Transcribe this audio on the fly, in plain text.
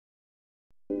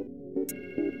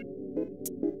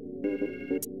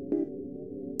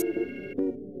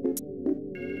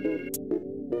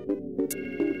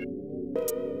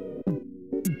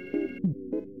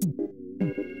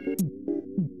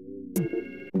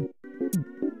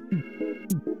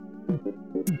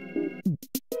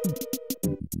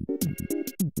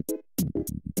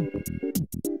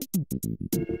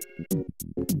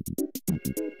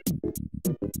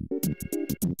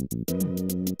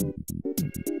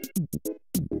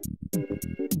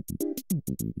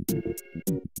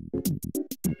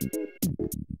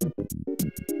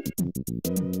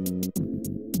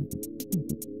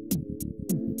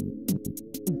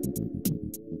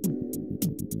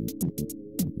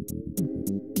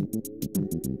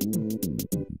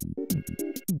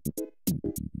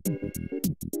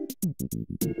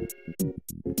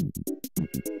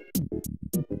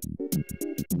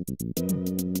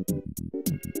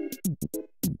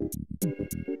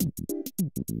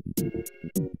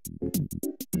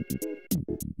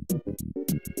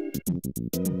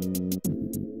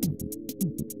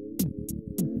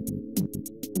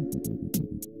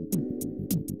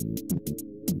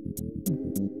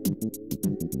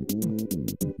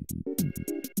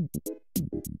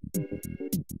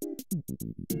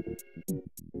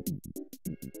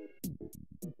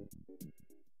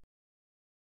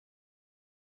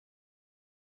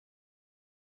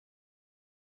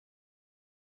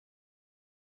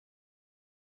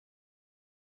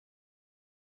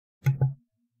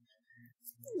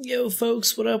Yo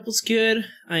folks, what up, what's good?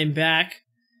 I'm back.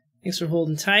 Thanks for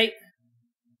holding tight.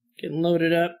 Getting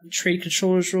loaded up. Trade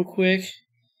controllers real quick.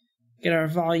 Get our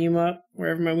volume up,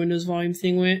 wherever my Windows volume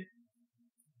thing went.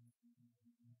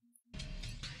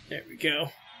 There we go.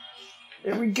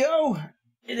 There we go!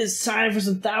 It is time for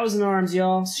some Thousand Arms,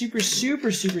 y'all. Super stoked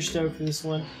for this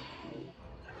one.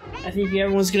 I think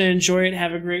everyone's gonna enjoy it,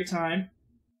 have a great time.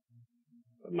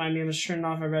 But mind me, I'm just turning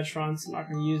off my Retron, so I'm not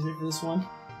gonna use it for this one.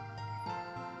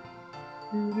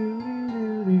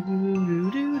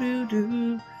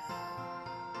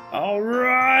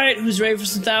 Alright, who's ready for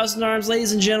some Thousand Arms,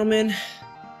 ladies and gentlemen?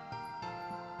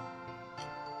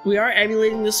 We are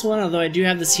emulating this one, although I do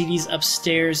have the CDs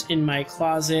upstairs in my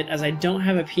closet, as I don't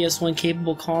have a PS1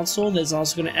 capable console that's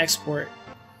also going to export.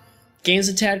 Game's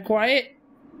a tad quiet?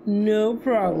 No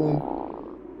problem.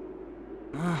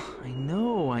 I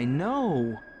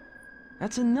know.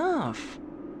 That's enough.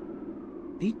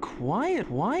 Be quiet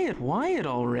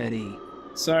already.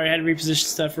 Sorry, I had to reposition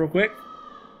stuff real quick.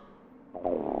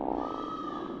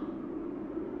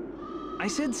 I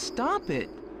said stop it.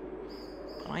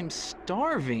 I'm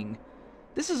starving.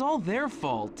 This is all their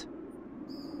fault.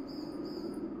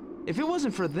 If it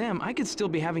wasn't for them, I could still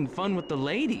be having fun with the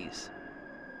ladies.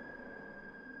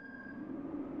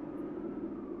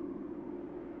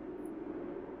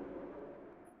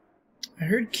 I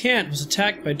heard Kant was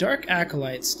attacked by dark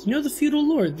acolytes. You know the feudal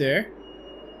lord there?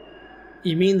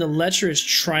 You mean the lecherous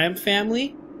Triumph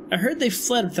family? I heard they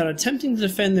fled without attempting to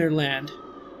defend their land.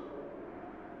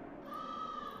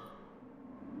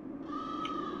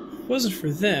 If it wasn't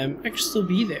for them, I could still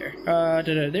be there.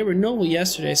 They were noble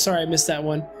yesterday. Sorry I missed that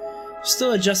one.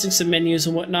 Still adjusting some menus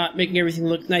and whatnot, making everything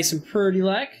look nice and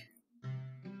purty-like.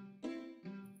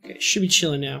 Okay, should be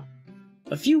chilling now.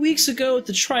 A few weeks ago at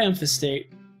the Triumph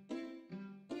Estate.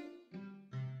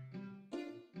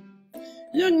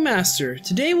 Young Master,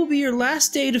 today will be your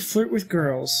last day to flirt with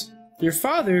girls. Your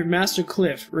father, Master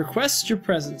Cliff, requests your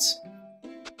presence.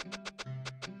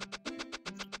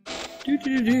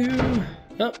 Do-do-do-do.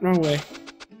 Oh, wrong way.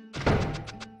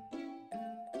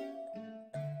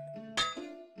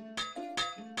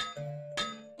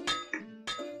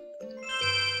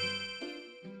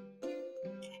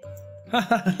 Ha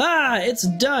ha ha ha! It's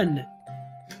done!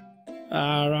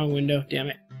 Wrong window, damn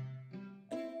it.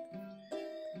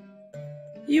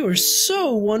 You are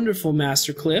so wonderful,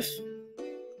 Master Cliff.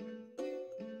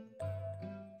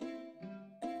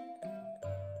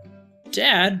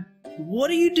 Dad,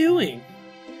 what are you doing?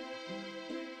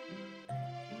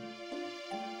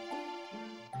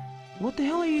 What the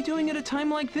hell are you doing at a time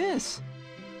like this?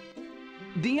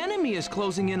 The enemy is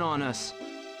closing in on us.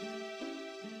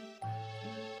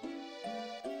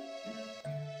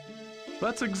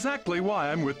 That's exactly why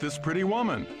I'm with this pretty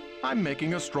woman. I'm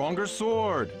making a stronger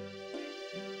sword.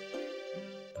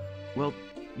 Well,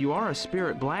 you are a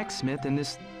spirit blacksmith, and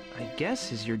this, I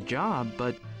guess, is your job,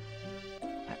 but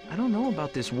I don't know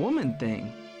about this woman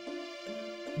thing.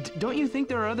 Don't you think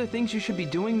there are other things you should be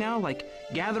doing now, like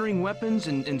gathering weapons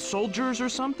and soldiers or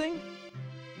something?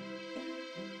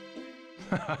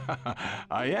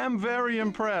 I am very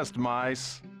impressed,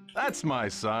 Mice. That's my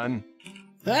son.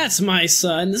 That's my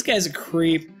son. This guy's a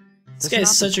creep. This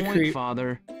guy's such a creep.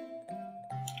 Father.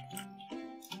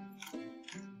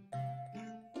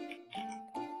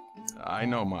 I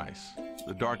know, Mice.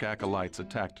 The Dark Acolytes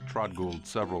attacked Trotgould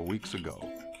several weeks ago.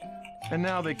 And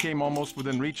now they came almost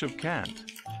within reach of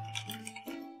Kant.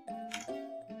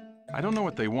 I don't know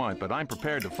what they want, but I'm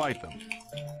prepared to fight them.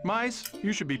 Mice,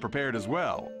 you should be prepared as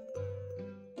well.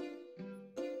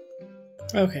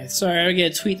 Okay, sorry, I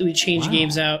get a tweet that we changed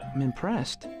games out. I'm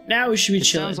impressed. Now we should be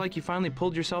chilling. Sounds like you finally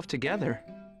pulled yourself together.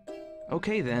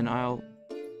 Okay then, I'll...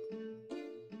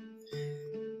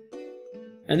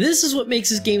 And this is what makes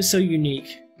this game so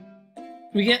unique.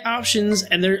 We get options,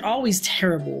 and they're always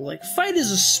terrible, like fight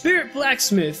as a spirit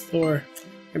blacksmith, or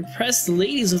impress the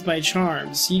ladies with my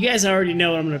charms. You guys already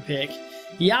know what I'm gonna pick.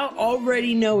 Y'all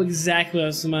already know exactly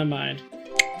what's in my mind.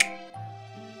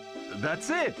 That's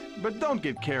it, but don't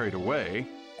get carried away.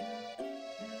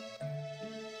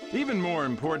 Even more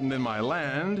important than my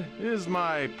land is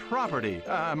my property,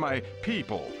 my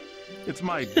people. It's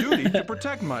my duty to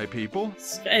protect my people.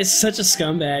 This guy is such a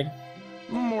scumbag.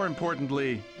 More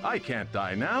importantly, I can't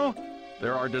die now.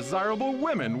 There are desirable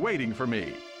women waiting for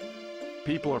me.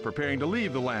 People are preparing to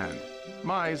leave the land.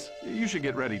 Mize, you should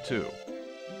get ready too.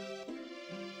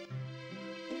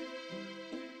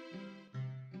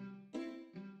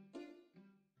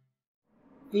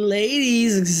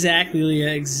 Ladies, exactly,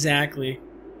 Leah, exactly.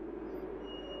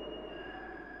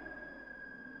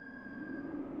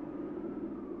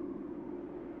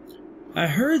 I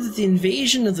heard that the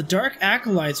invasion of the Dark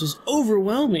Acolytes was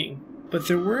overwhelming, but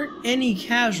there weren't any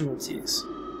casualties.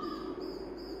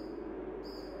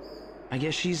 I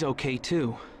guess she's okay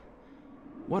too.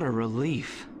 What a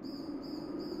relief.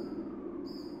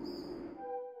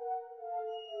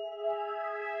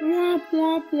 Womp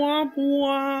womp womp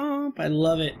womp. I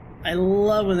love it. I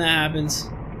love when that happens.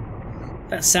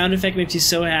 That sound effect makes you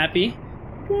so happy.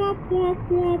 Womp womp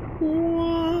womp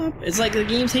womp. It's like the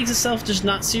game takes itself just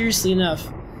not seriously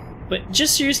enough. But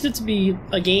just serious enough to be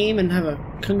a game and have a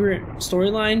congruent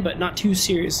storyline, but not too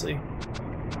seriously.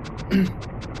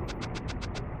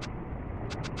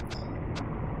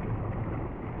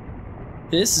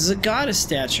 This is a goddess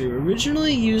statue.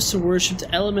 Originally used to worship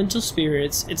the elemental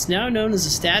spirits, it's now known as a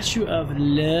statue of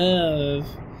love.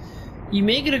 You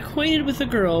may get acquainted with the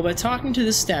girl by talking to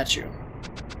this statue.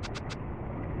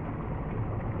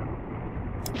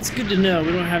 It's good to know.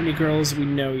 We don't have any girls we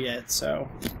know yet, so...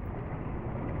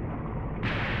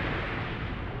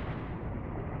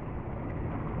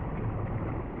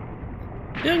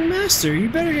 Young master, you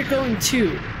better get going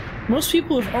too. Most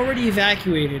people have already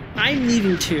evacuated. I'm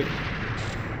leaving too.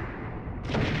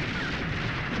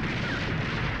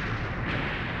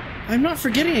 I'm not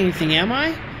forgetting anything, am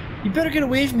I? You better get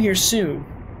away from here soon.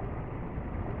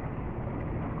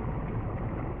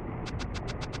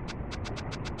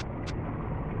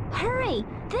 Hurry!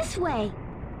 This way!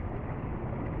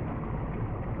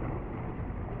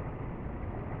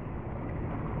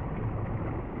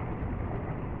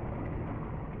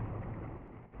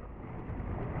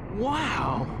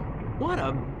 Wow! What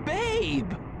a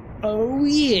babe! Oh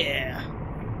yeah!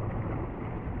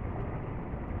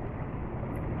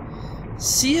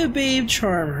 See a babe,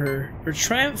 charm her, or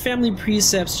Triumph Family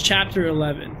Precepts, Chapter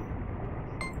 11.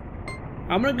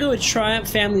 I'm gonna go with Triumph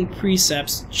Family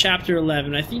Precepts, Chapter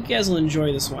 11. I think you guys will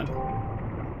enjoy this one.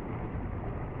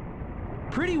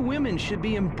 Pretty women should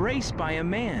be embraced by a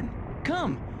man.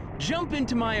 Come, jump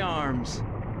into my arms.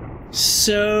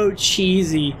 So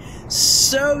cheesy.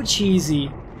 So cheesy.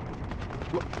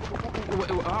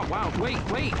 Oh, wow, wait,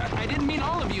 I didn't mean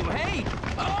all of you, hey!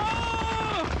 Oh!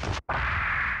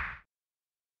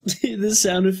 The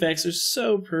sound effects are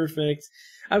so perfect.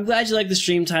 I'm glad you like the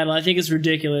stream title. I think it's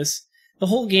ridiculous. The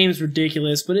whole game is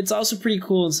ridiculous, but it's also pretty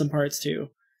cool in some parts too.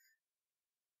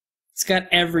 It's got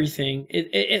everything.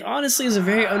 It honestly is a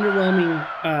very underwhelming,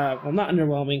 well, not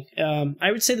underwhelming.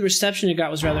 I would say the reception it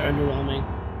got was rather underwhelming.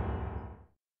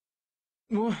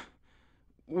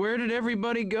 Where did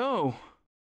everybody go?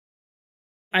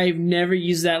 I've never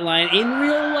used that line in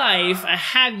real life. I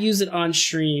have used it on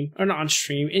stream, or not on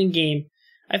stream, in game.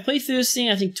 I've played through this thing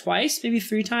I think twice, maybe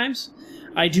 3 times.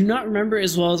 I do not remember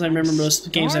as well as I remember most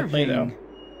of the games I play though.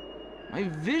 My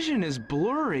vision is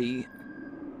blurry.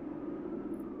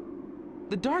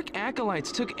 The Dark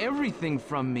Acolytes took everything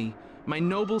from me. My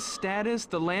noble status,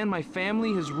 the land my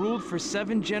family has ruled for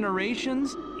 7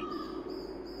 generations.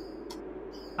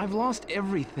 I've lost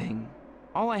everything.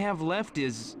 All I have left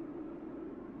is...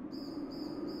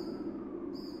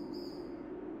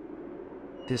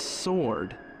 this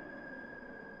sword.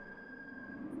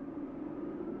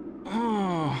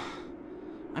 Oh,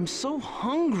 I'm so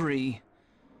hungry.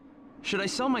 Should I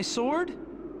sell my sword?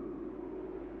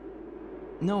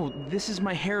 No, this is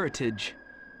my heritage.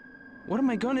 What am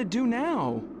I gonna do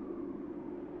now?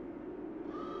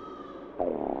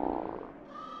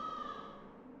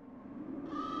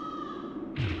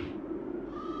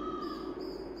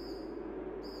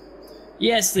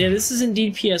 Yes, Leah, this is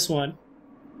indeed PS1.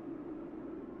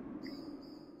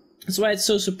 That's why it's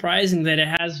so surprising that it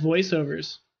has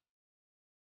voiceovers.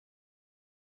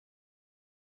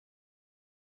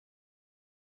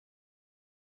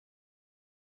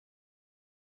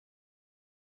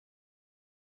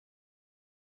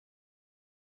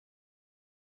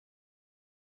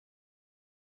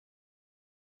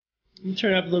 Let me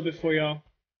turn it up a little bit for y'all.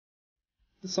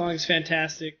 The song is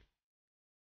fantastic.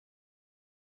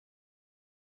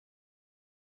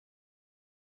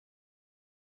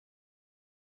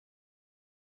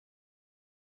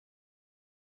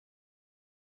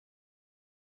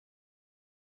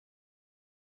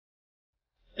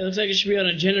 It looks like it should be on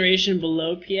a generation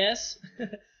below PS.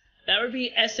 That would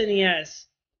be SNES.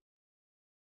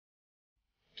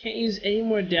 Can't use any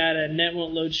more data. Net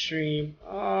won't load stream.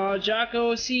 Aw,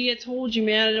 Jocko, see, I told you,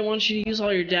 man. I didn't want you to use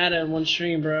all your data in one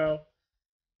stream, bro.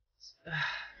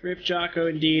 Rip Jocko,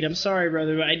 indeed. I'm sorry,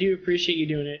 brother, but I do appreciate you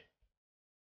doing it.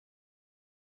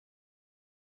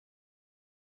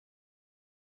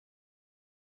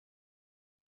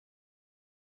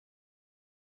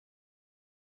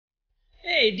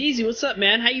 Hey, DZ, what's up,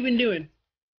 man? How you been doing?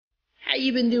 How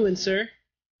you been doing, sir?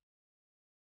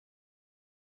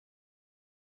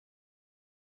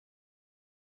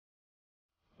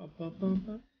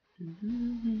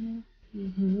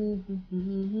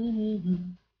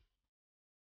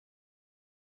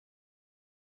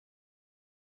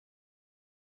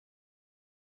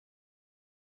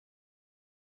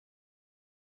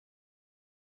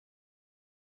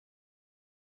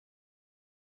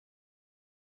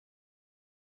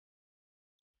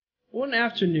 One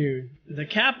afternoon, the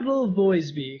capital of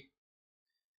Boisby.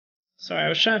 Sorry, I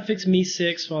was trying to fix Me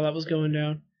 6 while that was going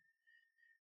down.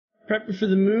 Prepping for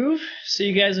the move? So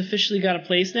you guys officially got a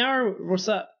place now, or what's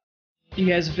up? You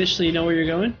guys officially know where you're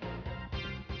going?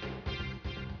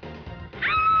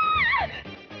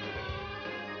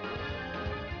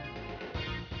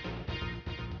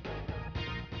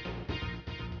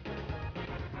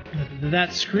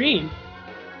 That scream.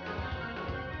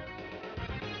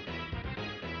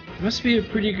 Must be a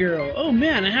pretty girl. Oh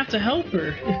man, I have to help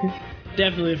her.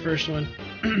 Definitely the first one.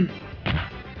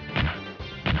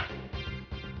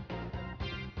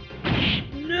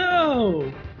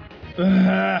 No!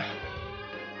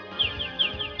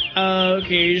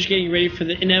 Okay, you're just getting ready for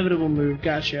the inevitable move.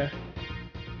 Gotcha.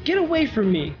 Get away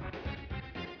from me!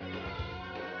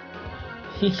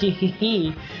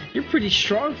 You're pretty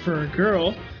strong for a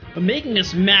girl, but making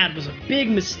us mad was a big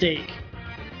mistake.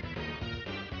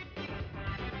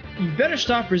 You better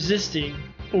stop resisting,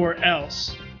 or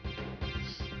else.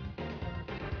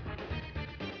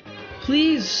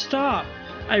 Please stop.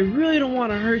 I really don't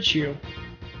want to hurt you.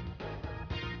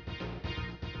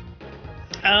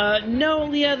 No,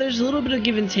 Leah, there's a little bit of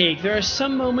give and take. There are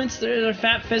some moments that are a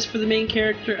fat fest for the main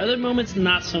character, other moments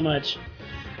not so much.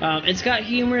 It's got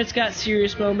humor, it's got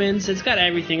serious moments, it's got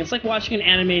everything. It's like watching an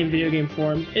anime in video game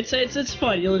form. It's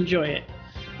fun, you'll enjoy it.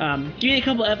 Give me a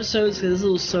couple episodes, because it's a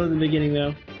little slow in the beginning,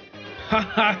 though. Ha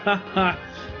ha ha ha!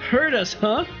 Hurt us,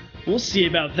 huh? We'll see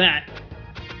about that.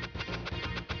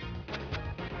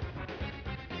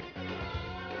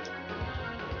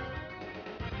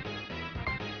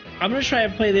 I'm gonna try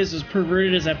and play this as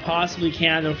perverted as I possibly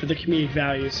can, though, for the comedic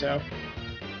value, so.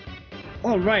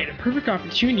 Alright, a perfect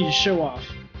opportunity to show off.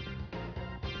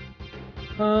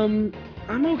 I'm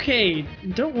okay.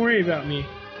 Don't worry about me.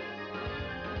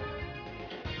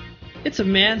 It's a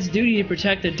man's duty to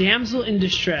protect a damsel in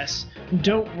distress.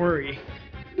 Don't worry.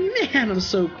 Man, I'm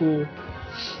so cool.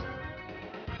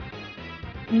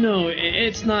 No,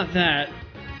 it's not that.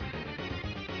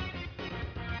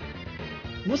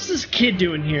 What's this kid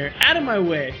doing here? Out of my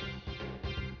way.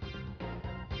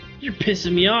 You're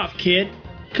pissing me off, kid.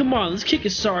 Come on, let's kick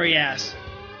his sorry ass.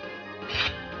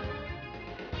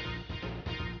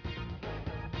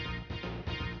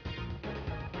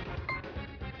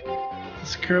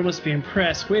 This girl must be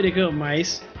impressed. Way to go,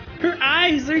 mice. Her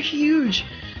eyes, they're huge.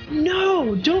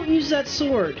 No, don't use that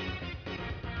sword.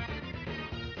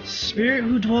 Spirit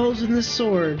who dwells in this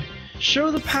sword. Show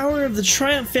the power of the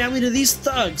Triumph family to these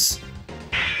thugs.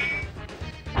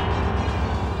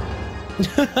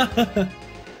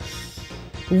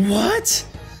 What?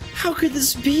 How could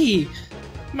this be?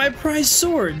 My prized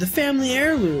sword, the family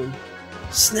heirloom.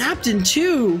 Snapped in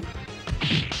two.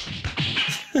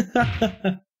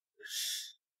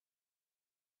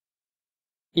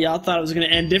 Y'all thought it was gonna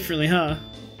end differently, huh?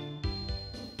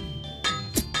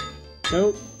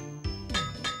 Nope.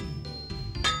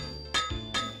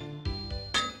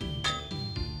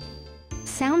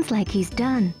 Sounds like he's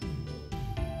done.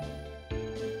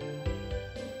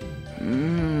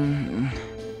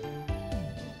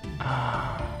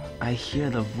 I hear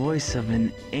the voice of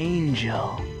an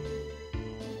angel.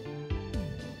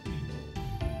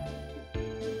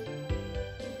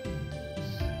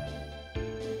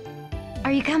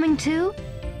 Are you coming too?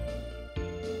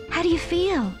 How do you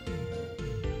feel?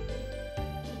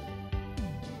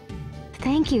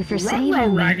 Thank you for saving me.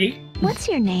 Raggy. What's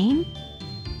your name?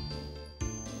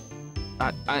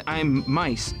 I'm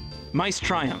Mice. Mice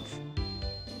Triumph.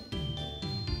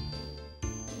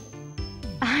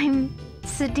 I'm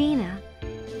Sedina.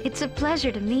 It's a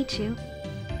pleasure to meet you.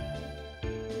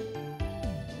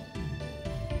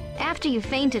 After you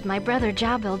fainted, my brother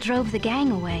Jabil drove the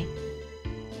gang away.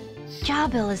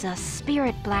 Jabil is a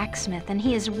spirit blacksmith, and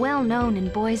he is well known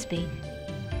in Boisby.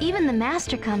 Even the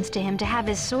master comes to him to have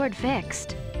his sword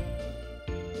fixed.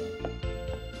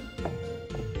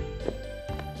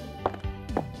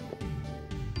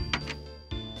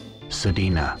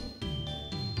 Sedina.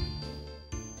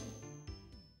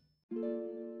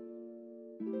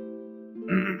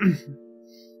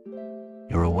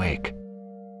 You're awake.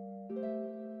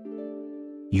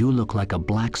 You look like a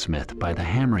blacksmith by the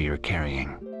hammer you're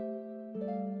carrying.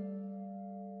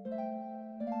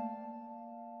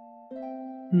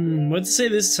 What to say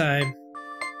this time?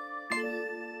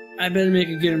 I better make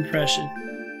a good impression.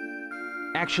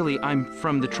 Actually, I'm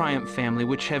from the Triumph family,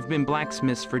 which have been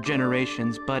blacksmiths for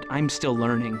generations, but I'm still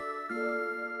learning.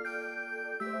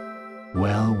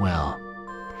 Well, well.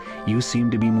 You seem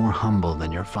to be more humble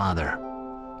than your father.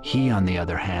 He, on the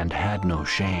other hand, had no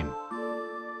shame.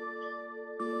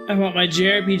 I want my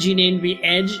JRPG name to be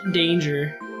Edge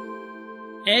Danger.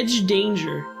 Edge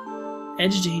Danger.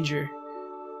 Edge Danger.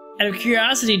 Out of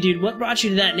curiosity, dude, what brought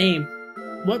you to that name?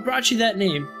 What brought you that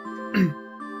name?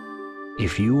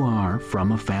 If you are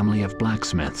from a family of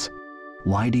blacksmiths,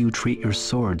 why do you treat your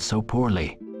sword so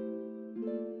poorly?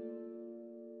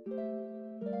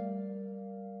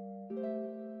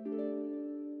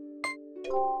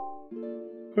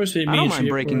 Of course, we I don't mind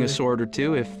breaking a sword or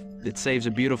two if it saves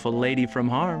a beautiful lady from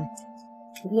harm.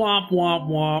 Womp womp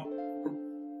womp.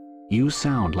 You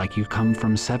sound like you come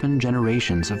from 7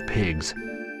 generations of pigs.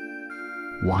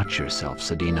 Watch yourself,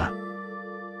 Sedina.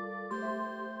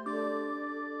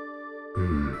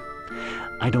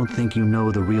 I don't think you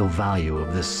know the real value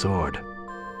of this sword.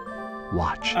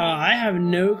 Watch. I have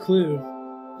no clue.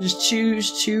 Just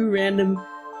choose 2 random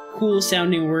cool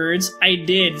sounding words. I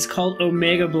did. It's called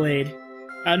Omega Blade.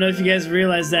 I don't know if you guys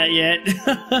realized that yet.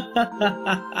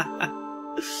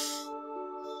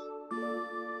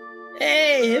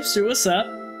 Hey, hipster, what's up?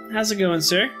 How's it going,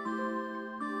 sir?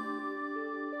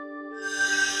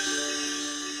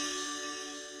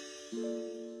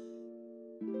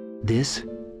 This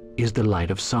is the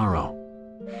light of sorrow.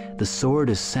 The sword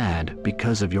is sad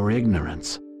because of your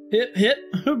ignorance. Hip hip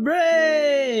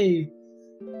hooray!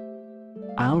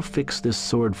 I'll fix this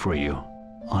sword for you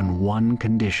on one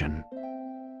condition.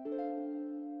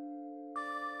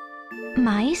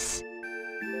 Mice?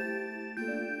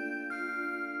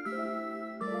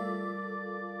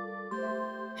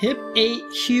 Hip ate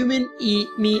human, eat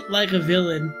meat like a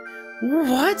villain.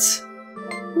 What?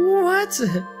 What?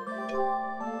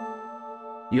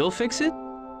 You'll fix it?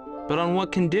 But on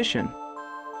what condition?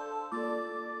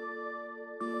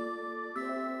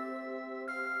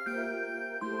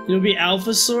 It'll be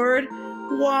Alpha Sword?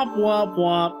 Womp womp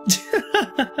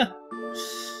womp.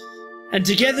 And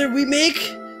together we make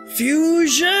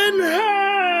Fusion!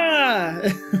 Ha!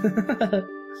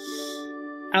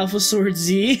 Alpha Sword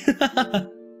Z.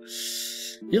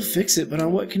 You'll fix it, but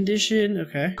on what condition?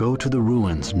 Okay. Go to the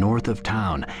ruins north of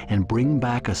town and bring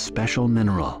back a special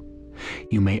mineral.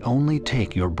 You may only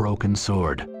take your broken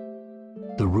sword.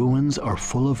 The ruins are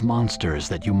full of monsters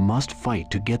that you must fight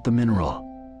to get the mineral.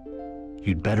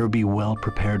 You'd better be well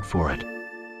prepared for it.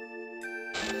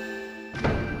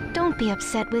 Don't be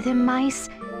upset with him, Mice.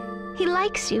 He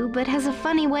likes you, but has a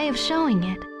funny way of showing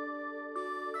it.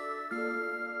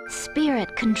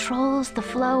 Spirit controls the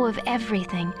flow of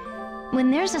everything. When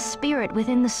there's a spirit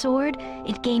within the sword,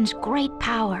 it gains great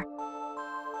power.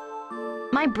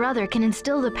 My brother can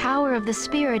instill the power of the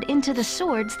spirit into the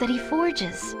swords that he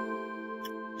forges.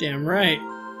 Damn right.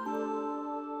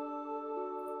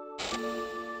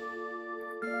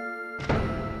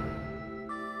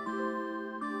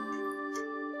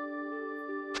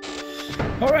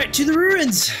 Alright, to the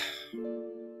ruins!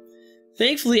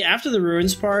 Thankfully, after the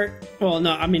ruins part... Well,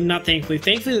 no, I mean, not thankfully.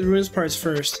 Thankfully, the ruins part's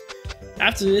first.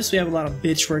 After this, we have a lot of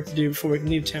bitch work to do before we can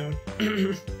leave town.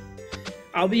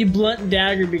 I'll be Blunt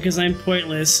Dagger because I'm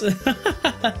pointless.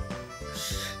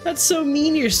 That's so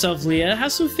mean to yourself, Leah.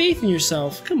 Have some faith in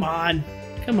yourself. Come on.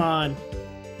 Come on.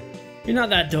 You're not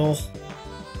that dull.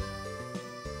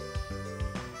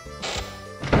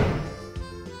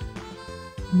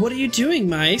 What are you doing,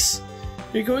 Mice?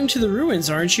 You're going to the ruins,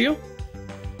 aren't you?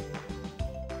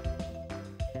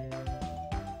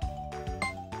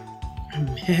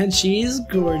 Man, she is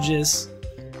gorgeous.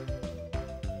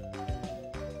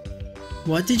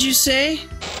 What did you say?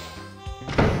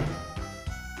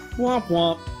 Womp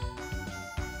womp.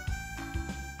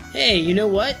 Hey, you know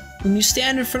what? When you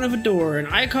stand in front of a door, an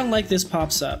icon like this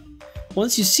pops up.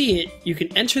 Once you see it, you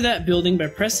can enter that building by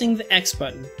pressing the X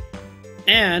button.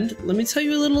 And let me tell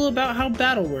you a little about how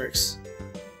battle works.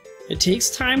 It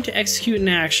takes time to execute an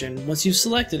action once you've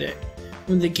selected it.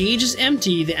 When the gauge is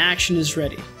empty, the action is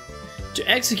ready. To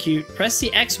execute, press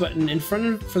the X button in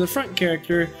front for the front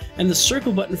character and the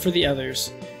circle button for the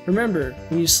others. Remember,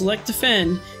 when you select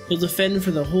defend, you'll defend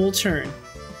for the whole turn.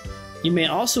 You may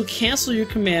also cancel your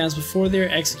commands before they are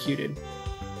executed.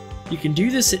 You can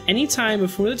do this at any time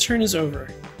before the turn is over.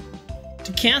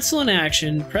 To cancel an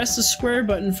action, press the square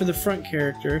button for the front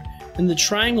character and the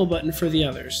triangle button for the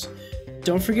others.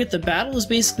 Don't forget the battle is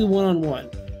basically one-on-one.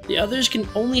 The others can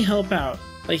only help out,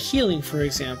 like healing for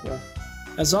example.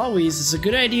 As always, it's a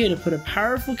good idea to put a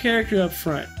powerful character up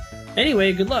front.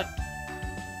 Anyway, good luck!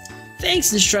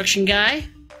 Thanks, instruction guy!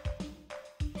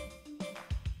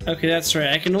 Okay, that's right,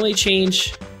 I can only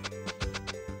change...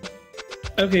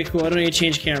 Okay, cool, I don't need to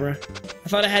change camera. I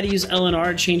thought I had to use L and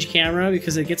R to change camera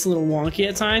because it gets a little wonky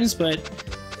at times, but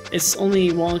it's only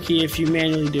wonky if you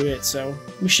manually do it, so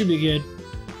we should be good.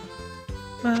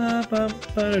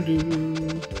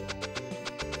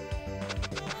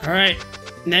 Alright,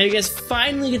 now you guys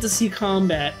finally get to see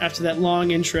combat after that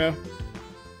long intro.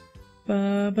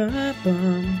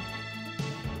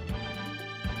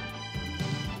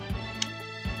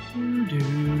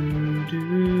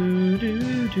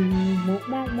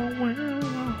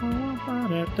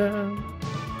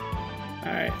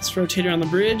 Alright, let's rotate around the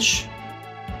bridge.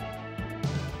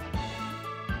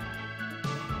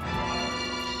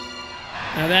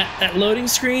 Now that loading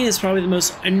screen is probably the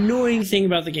most annoying thing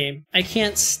about the game. I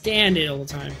can't stand it all the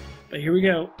time. But here we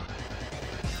go.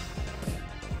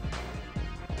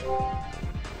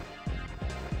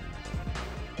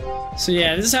 So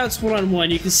yeah, this is how it's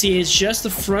one-on-one. You can see it's just the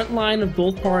front line of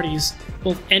both parties,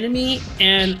 both enemy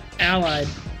and allied.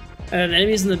 The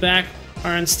enemies in the back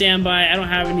are on standby. I don't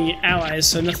have any allies,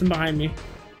 so nothing behind me.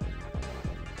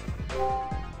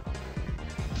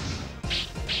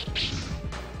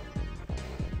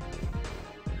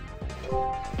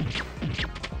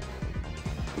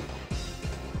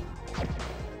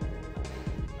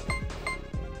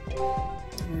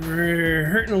 We're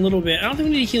hurting a little bit. I don't think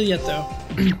we need to heal yet, though.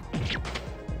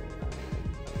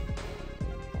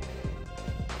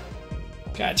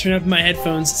 Gotta turn up my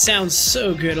headphones. It sounds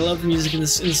so good. I love the music in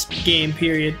this game,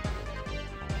 period.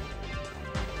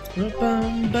 And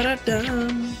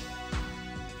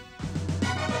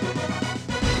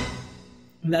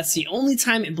that's the only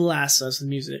time it blasts us with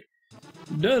music.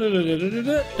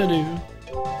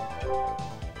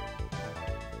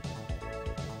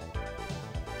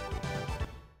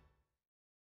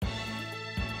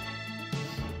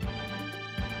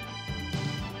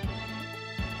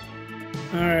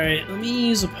 Alright, let me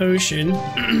use a potion.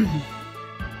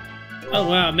 Oh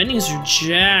wow, menus are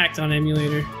jacked on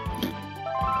emulator.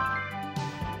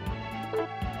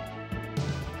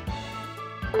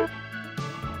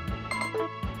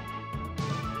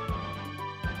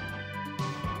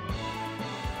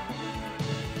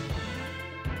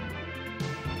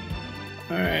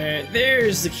 Alright,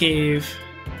 there's the cave.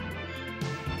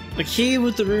 The cave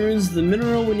with the ruins, the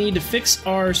mineral we need to fix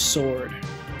our sword.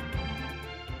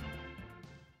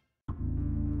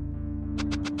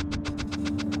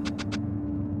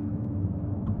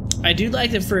 I do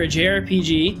like that for a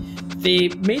JRPG, they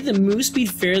made the move speed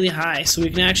fairly high so we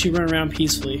can actually run around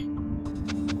peacefully.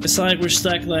 It's not like we're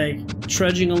stuck like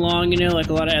trudging along, you know, like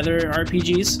a lot of other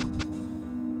RPGs.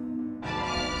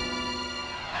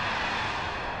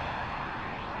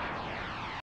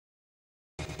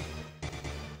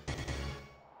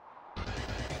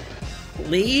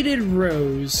 Bladed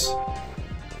Rose.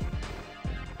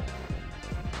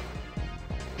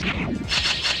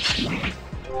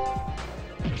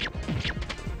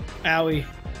 Owie.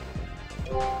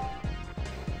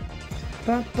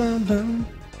 Bum, bum, bum.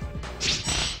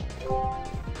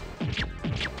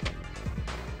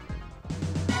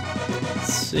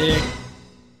 Sick.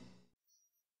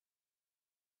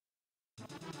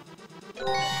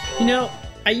 You know,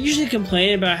 I usually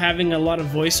complain about having a lot of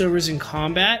voiceovers in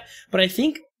combat, but I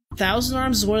think Thousand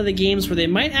Arms is one of the games where they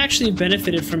might actually have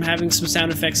benefited from having some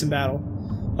sound effects in battle.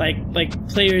 Like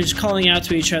players calling out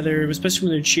to each other, especially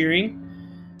when they're cheering.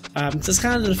 So it's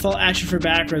kind of the default action for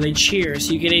back where they cheer,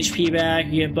 so you get HP back,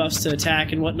 you get buffs to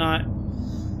attack and whatnot.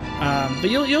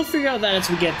 But you'll figure out that as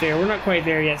we get there. We're not quite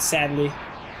there yet, sadly.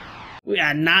 We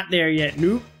are not there yet.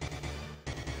 Nope.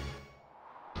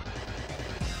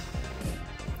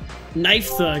 Knife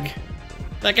Thug.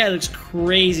 That guy looks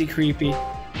crazy creepy.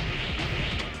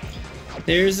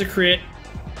 There's the crit.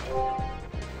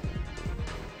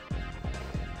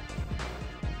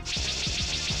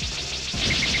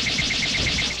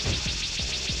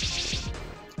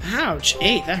 Ouch,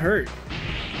 8, that hurt.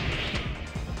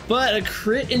 But a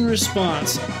crit in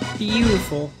response.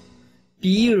 Beautiful.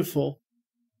 Beautiful.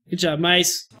 Good job,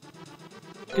 mice.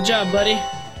 Good job, buddy.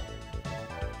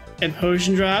 And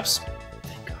potion drops.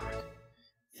 Thank God.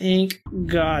 Thank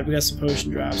God we got some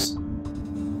potion drops.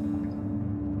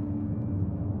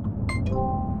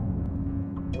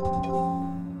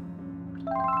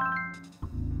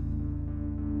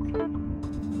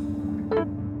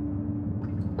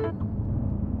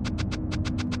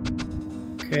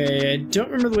 Okay, I don't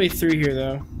remember the way through here,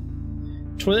 though.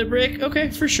 Toilet break? Okay,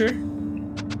 for sure.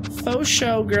 Faux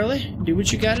show, girly. Do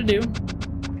what you gotta do.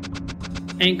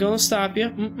 Ain't gonna stop you.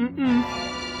 You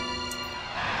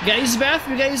gotta use the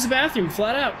bathroom, you gotta use the bathroom,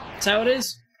 flat out. That's how it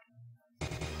is.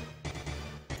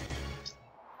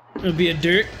 It'll be a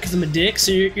Dirk, because I'm a dick,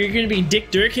 so you're gonna be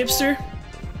Dick Dirk, hipster?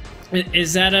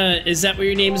 Is that what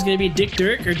your name is gonna be, Dick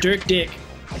Dirk, or Dirk Dick?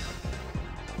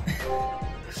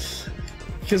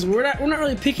 Because we're not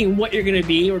really picking what you're gonna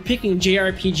be. We're picking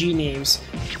JRPG names.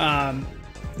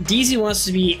 DZ wants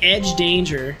to be Edge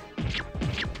Danger.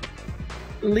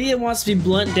 Leah wants to be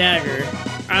Blunt Dagger.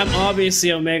 I'm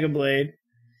obviously Omega Blade.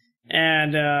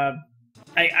 And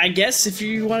I guess if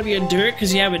you want to be a Dirk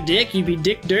because you have a dick, you'd be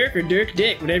Dick Dirk or Dirk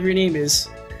Dick, whatever your name is.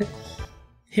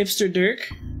 Hipster Dirk.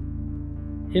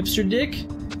 Hipster Dick.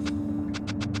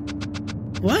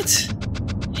 What?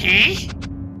 Huh?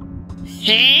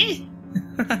 Huh?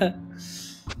 I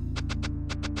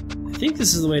think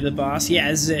this is the way to the boss.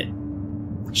 Yeah, this is it.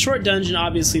 Short dungeon,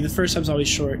 obviously. The first time's always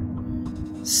short.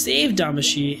 Save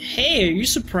Damashi. Hey, are you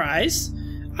surprised?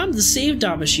 I'm the Save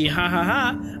Damashi. Ha ha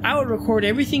ha. I will record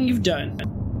everything you've done.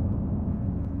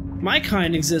 My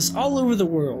kind exists all over the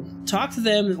world. Talk to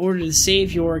them in order to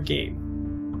save your game.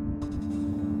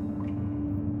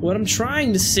 What I'm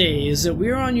trying to say is that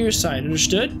we're on your side.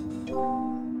 Understood?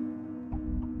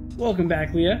 Welcome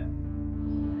back, Leah.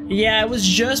 Yeah, it was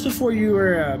just before you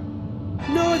were,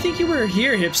 No, I think you were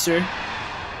here, hipster.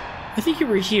 I think you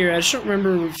were here. I just don't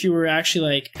remember if you were actually,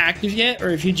 like, active yet, or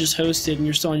if you just hosted and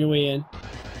you're still on your way in.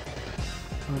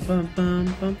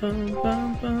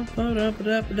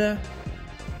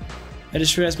 I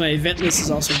just realized my event list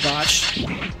is also botched.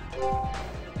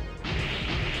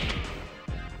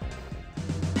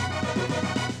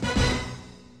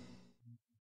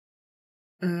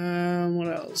 What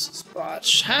else is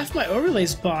botched? Half my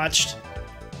overlay's botched.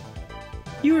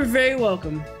 You are very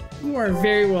welcome. You are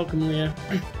very welcome, Leah.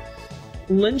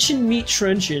 Luncheon Meat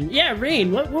Truncheon. Yeah,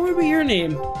 Rain, what would be your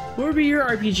name? What would be your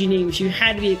RPG name if you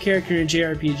had to be a character in a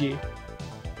JRPG?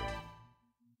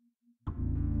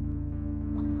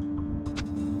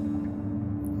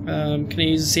 Can I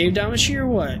use a save Damashi or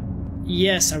what?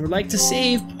 Yes, I would like to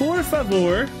save, por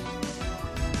favor.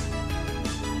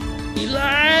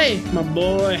 Eli!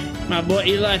 My boy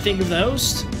Eli, think of the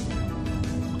host.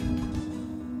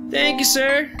 Thank you,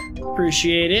 sir.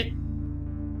 Appreciate it.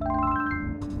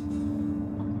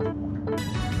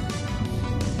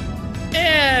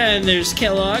 And there's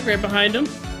Kellogg right behind him.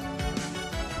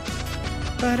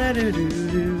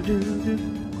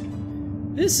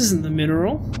 This isn't the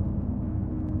mineral.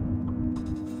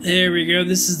 There we go.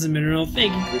 This is the mineral.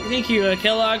 Thank you,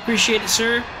 Kellogg. Appreciate it,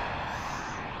 sir.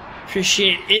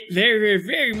 Appreciate it very, very,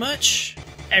 very much.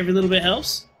 Every little bit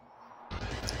helps.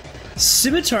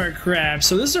 Scimitar Crab.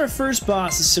 So this is our first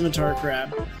boss, the Scimitar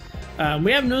Crab.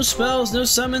 We have no spells, no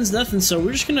summons, nothing, so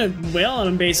we're just gonna wail on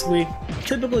him, basically.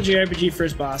 Typical JRPG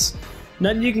first boss.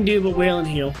 Nothing you can do but wail and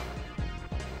heal.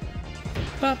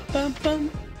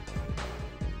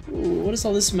 Ooh, what is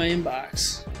all this in my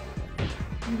inbox?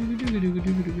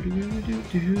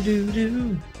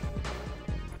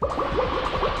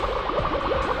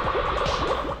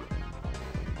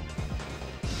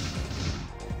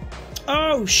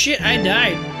 Oh shit, I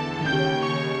died.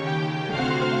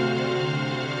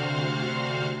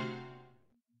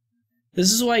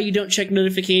 This is why you don't check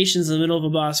notifications in the middle of a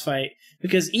boss fight.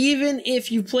 Because even if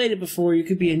you've played it before, you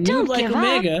could be a noob like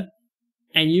Omega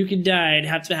and you could die and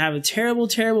have to have a terrible,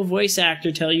 terrible voice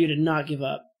actor tell you to not give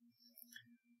up.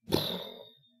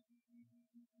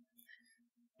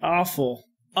 Awful.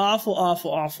 Awful,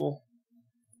 awful, awful.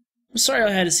 I'm sorry I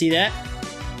had to see that.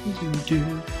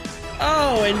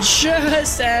 Oh, and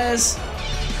just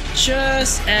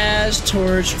as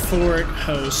Torch Fork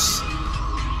hosts.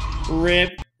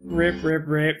 Rip, rip, rip,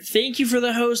 rip. Thank you for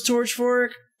the host, Torch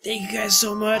Fork. Thank you guys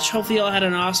so much. Hopefully y'all had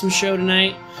an awesome show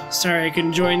tonight. Sorry I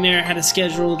couldn't join there. I had a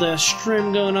scheduled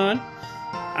stream going on.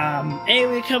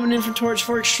 Anyway, coming in from Torch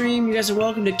Fork stream, you guys are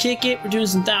welcome to kick it. We're doing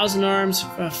some Thousand Arms.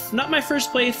 Not my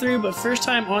first playthrough, but first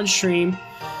time on stream.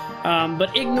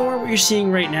 But ignore what you're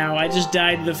seeing right now. I just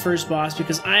died to the first boss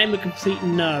because I am a complete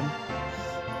nub.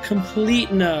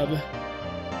 Complete nub.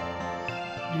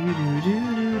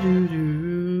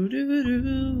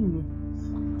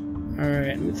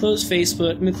 Alright, let me close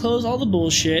Facebook. Let me close all the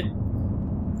bullshit.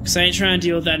 Because I ain't trying to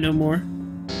deal with that no more.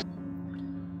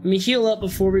 Let me heal up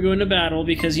before we go into battle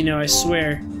because, you know, I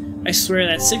swear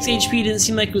that 6 HP didn't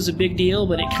seem like it was a big deal,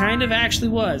 but it kind of actually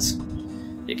was.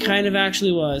 It kind of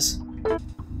actually was.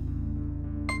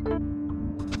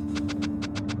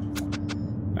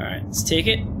 Alright, let's take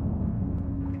it.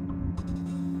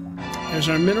 There's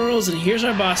our minerals, and here's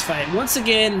our boss fight. Once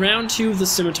again, round 2 of the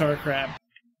Scimitar Crab.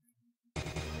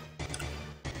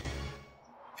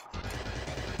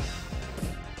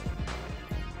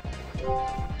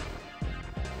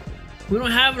 We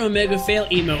don't have an Omega Fail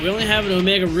emote, we only have an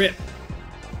Omega Rip.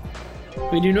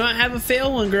 We do not have a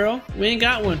fail one, girl. We ain't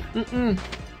got one.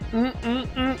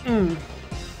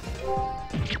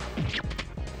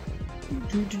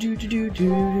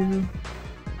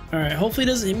 Alright, hopefully it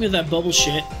doesn't hit me with that bubble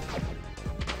shit.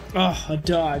 Oh, a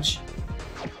dodge.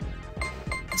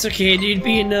 It's okay, dude.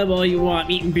 Be a nub all you want.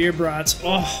 I'm eating beer brats.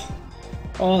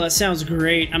 Oh, that sounds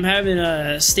great. I'm having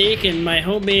a steak and my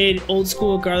homemade old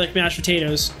school garlic mashed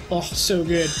potatoes. Oh, so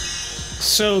good.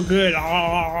 So good.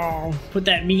 Oh, put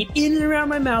that meat in and around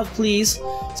my mouth, please.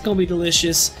 It's gonna be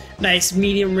delicious. Nice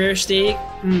medium rare steak.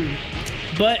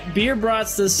 But beer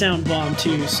brats does sound bomb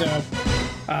too, so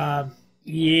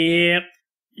yep.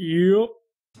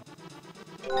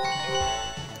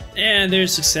 And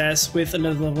there's success with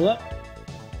another level up.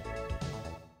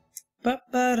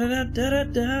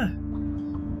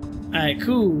 Alright,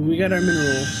 cool. We got our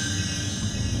mineral.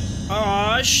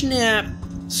 Aw, snap.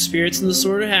 Spirits in the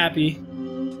sword are happy.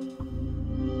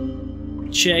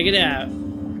 Check it out.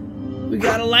 We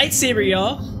got a lightsaber,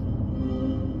 y'all.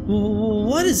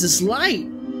 What is this light?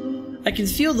 I can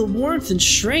feel the warmth and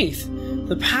strength.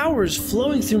 The power is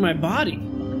flowing through my body.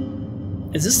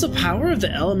 Is this the power of the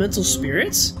elemental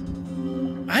spirits?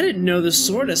 I didn't know this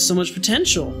sword has so much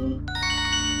potential.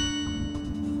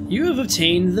 You have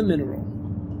obtained the mineral.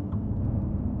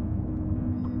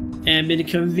 And been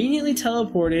conveniently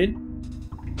teleported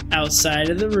outside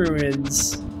of the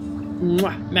ruins.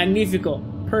 Mwah, magnifico.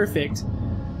 Perfect.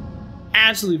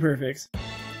 Absolutely perfect.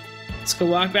 Let's go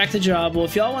walk back to job. Well,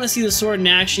 if y'all want to see the sword in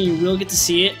action, you will get to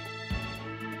see it.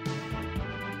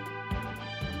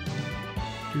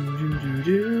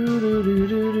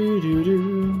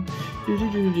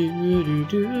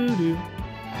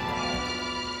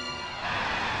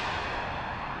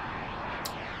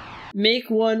 Make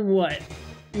one what?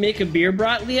 Make a beer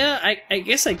brat, Leah? I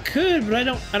guess I could, but I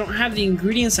don't have the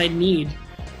ingredients I need.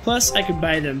 Plus, I could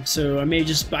buy them, so I may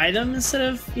just buy them instead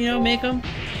of, you know, make them.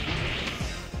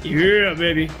 Yeah,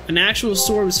 baby. An actual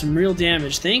sword with some real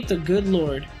damage. Thank the good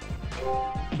Lord.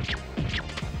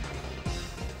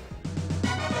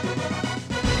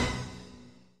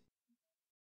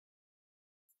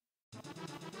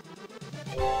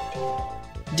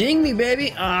 Ding me,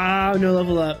 baby! Ah, no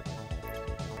level up.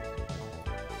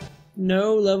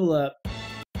 No level up.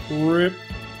 Rip.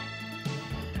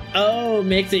 Oh,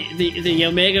 make the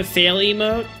Omega Fail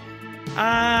emote?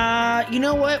 You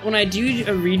know what? When I do a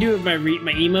redo of my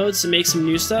emotes and make some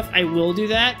new stuff, I will do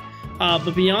that.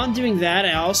 But beyond doing that,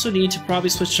 I also need to probably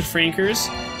switch to Frankers,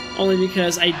 only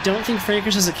because I don't think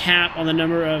Frankers has a cap on the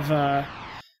number of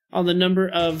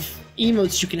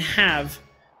emotes you can have,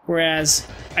 whereas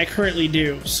I currently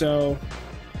do. So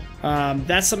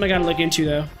that's something I gotta look into,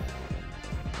 though.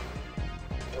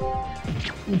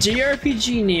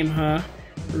 JRPG name, huh?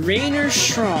 Rainer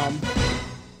Strom.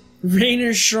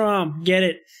 Rainer Strom. Get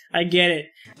it. I get it.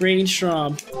 Rain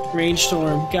Strom.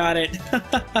 Rainstorm. Got it.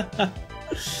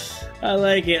 I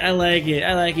like it. I like it.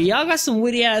 I like it. Y'all got some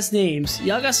witty ass names.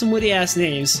 Y'all got some witty ass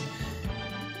names.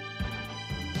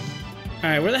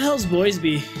 Alright, where the hell's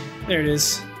Boysby? There it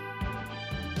is.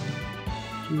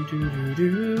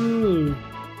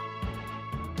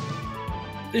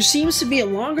 There seems to be a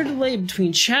longer delay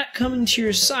between chat coming to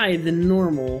your side than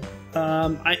normal.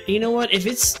 You know what? If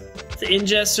it's the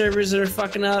ingest servers that are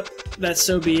fucking up, that's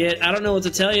so be it. I don't know what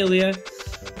to tell you, Leah.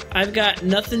 I've got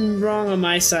nothing wrong on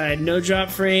my side. No drop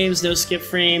frames, no skip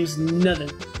frames, nothing.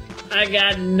 I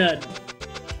got nothing.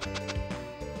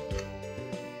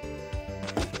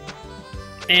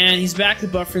 And he's back to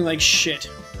buffering like shit.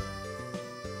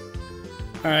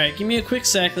 Alright, give me a quick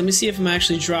sec. Let me see if I'm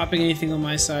actually dropping anything on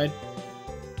my side.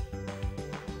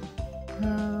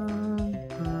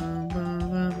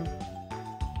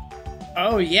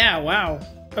 Oh yeah, wow.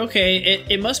 Okay,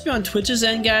 it must be on Twitch's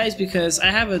end, guys, because I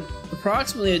have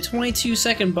approximately a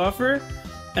 22-second buffer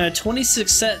and a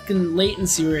 26-second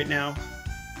latency right now.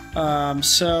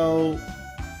 So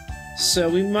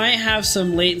we might have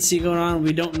some latency going on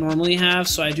we don't normally have,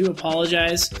 so I do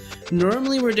apologize.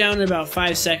 Normally we're down to about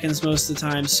 5 seconds most of the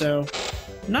time, so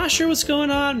I'm not sure what's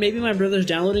going on. Maybe my brother's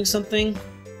downloading something.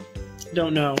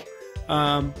 Don't know.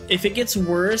 If it gets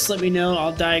worse, let me know.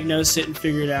 I'll diagnose it and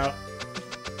figure it out.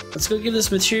 Let's go give this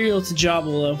material to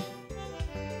Jabolo.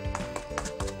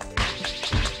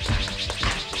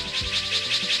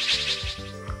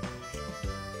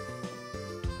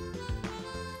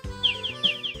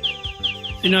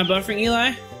 You're not buffering,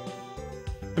 Eli?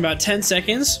 About 10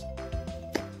 seconds?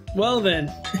 Well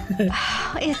then.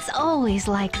 It's always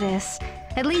like this.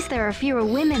 At least there are fewer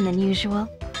women than usual.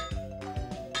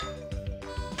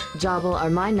 Jabal, are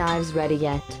my knives ready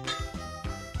yet?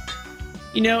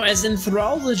 You know, as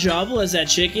enthralled a Jabal as that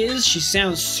chick is, she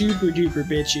sounds super duper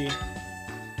bitchy.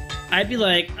 I'd be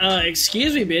like,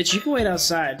 excuse me, bitch, you can wait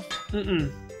outside.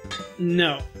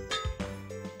 No.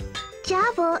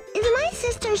 Jabal, is my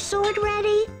sister's sword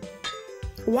ready?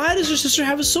 Why does her sister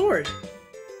have a sword?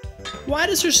 Why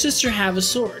does her sister have a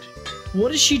sword?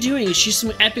 What is she doing? Is she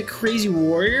some epic crazy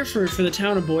warrior for the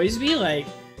town of Boisby? Like,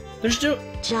 there's no...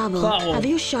 Jabal, have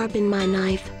you sharpened my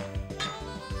knife?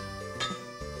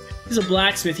 He's a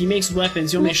blacksmith. He makes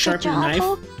weapons. You want me to sharpen a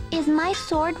knife? Is my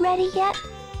sword ready yet?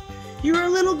 You're a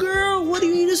little girl. What do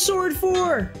you need a sword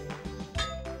for?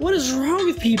 What is wrong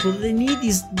with people that they need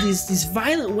these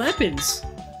violent weapons?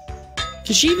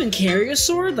 Can she even carry a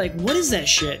sword? Like, what is that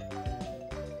shit?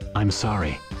 I'm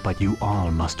sorry, but you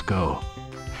all must go.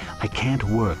 I can't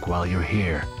work while you're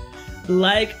here.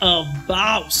 Like a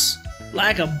boss.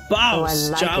 Like a boss.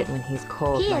 Oh, I like it when he's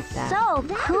cold like that. So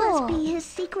cool. That must be his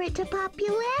secret to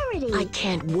popularity. I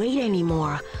can't wait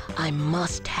anymore. I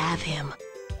must have him.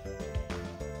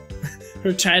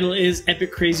 Her title is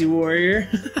Epic Crazy Warrior.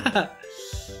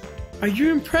 Are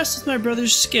you impressed with my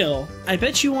brother's skill? I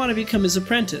bet you want to become his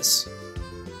apprentice.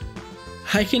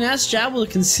 I can ask Jabal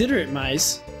to consider it,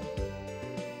 Mice.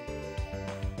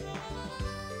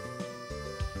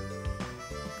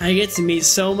 I get to meet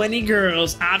so many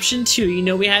girls. Option 2, you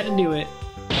know we had to do it.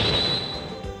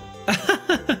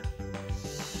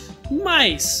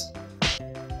 Mice!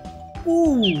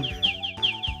 Ooh.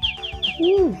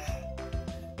 Ooh.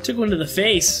 Took one to the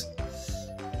face.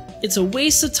 It's a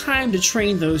waste of time to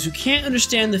train those who can't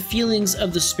understand the feelings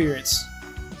of the spirits.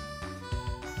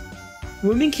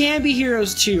 Women can be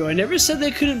heroes too. I never said they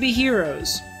couldn't be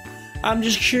heroes. I'm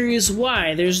just curious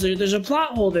why. There's a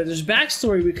plot hole there. There's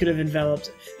backstory we could have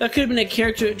developed. That could have been a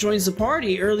character that joins the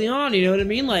party early on, you know what I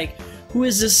mean? Like, who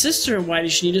is this sister and why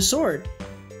does she need a sword?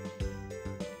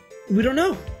 We don't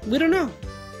know. We don't know.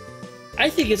 I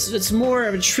think it's more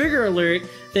of a trigger alert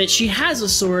that she has a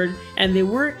sword and they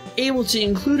weren't able to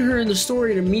include her in the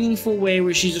story in a meaningful way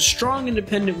where she's a strong,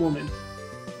 independent woman.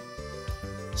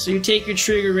 So you take your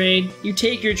trigger, Raid. You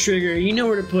take your trigger. You know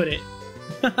where to put it.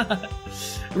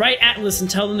 Write Atlas and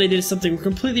tell them they did something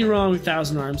completely wrong with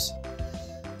Thousand Arms.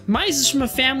 Mize is from a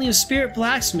family of spirit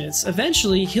blacksmiths.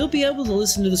 Eventually, he'll be able to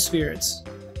listen to the spirits.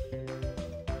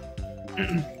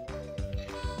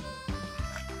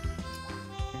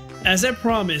 As I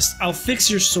promised, I'll fix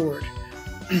your sword.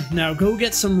 Now go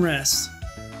get some rest.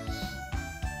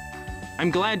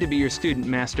 I'm glad to be your student,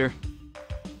 Master.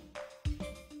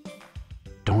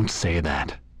 Don't say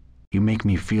that. You make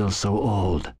me feel so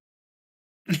old.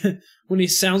 When he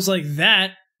sounds like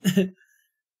that.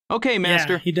 Okay,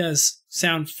 Master. Yeah, he does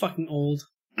sound fucking old.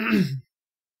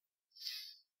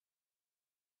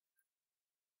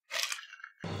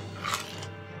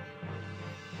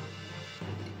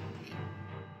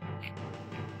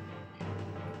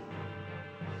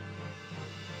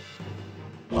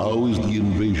 How is the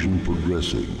invasion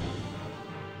progressing?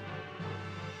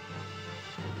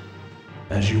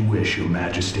 As you wish, Your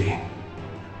Majesty.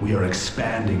 We are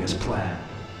expanding as planned.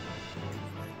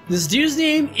 This dude's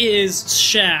name is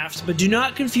Shaft, but do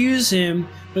not confuse him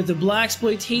with the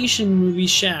blaxploitation movie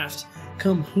Shaft.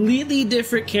 Completely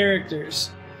different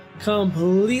characters.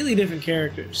 Completely different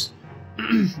characters.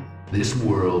 This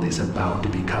world is about to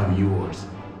become yours.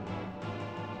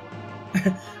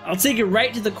 I'll take it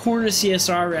right to the corner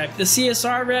CSR rep. The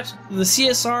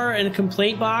CSR and a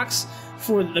complaint box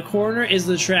for the corner is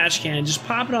the trash can. Just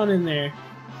pop it on in there.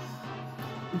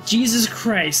 Jesus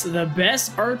Christ, the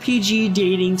best RPG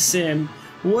dating sim.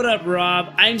 What up,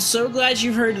 Rob? I'm so glad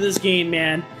you've heard of this game,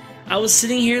 man. I was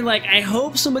sitting here like, I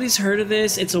hope somebody's heard of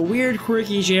this. It's a weird,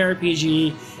 quirky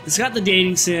JRPG. It's got the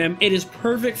dating sim. It is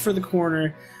perfect for the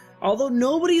corner. Although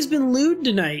nobody's been lewd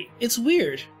tonight. It's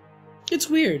weird. It's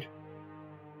weird.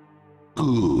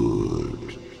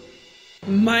 Good.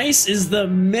 Mice is the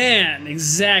man.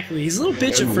 Exactly. He's a little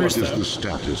bitch at first, though. What is the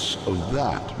status of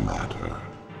that matter?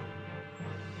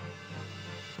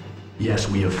 Yes,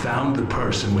 we have found the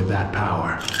person with that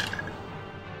power.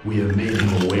 We have made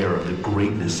him aware of the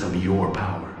greatness of your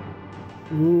power.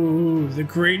 Ooh, the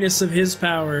greatness of his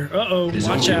power. Uh-oh, watch out. It is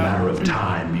only a matter of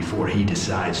time before he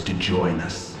decides to join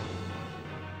us.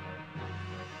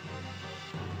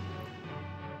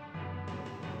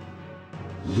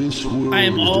 This world I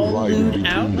am is all divided lewd between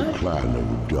out the now? clan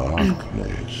of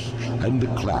darkness and the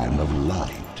clan of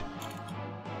light.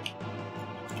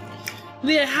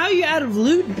 Leah, how are you out of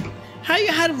loot? How are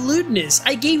you out of lewdness?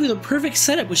 I gave you the perfect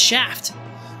setup with Shaft.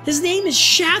 His name is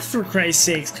Shaft, for Christ's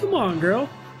sakes. Come on, girl.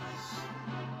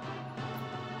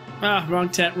 Ah,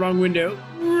 wrong window.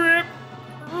 Rip.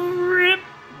 Rip.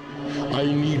 I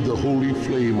need the holy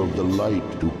flame of the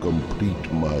light to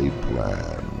complete my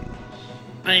plan.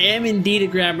 I am indeed a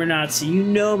grammar Nazi. You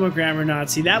know I'm a grammar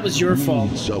Nazi. That was your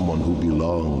fault. Need someone who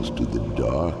belongs to the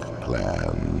Dark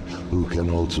Clan, who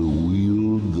can also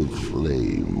wield the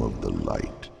flame of the light.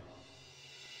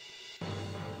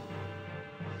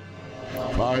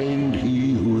 Find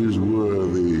he who is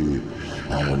worthy,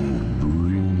 and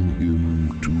bring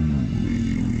him to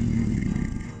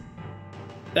me.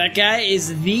 That guy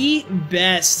is the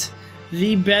best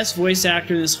voice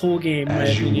actor in this whole game, in my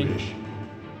As you opinion. wish.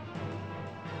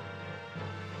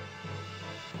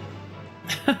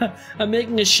 I'm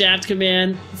making a Shaft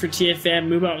command for TFM.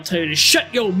 Moobot will tell you to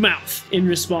shut your mouth in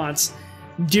response.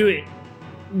 Do it.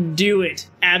 Do it.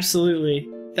 Absolutely.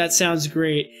 That sounds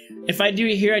great. If I do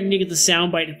it here, I need to get the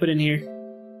soundbite to put in here.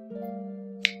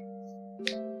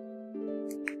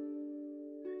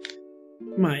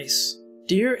 Mice.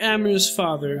 Dear Amorous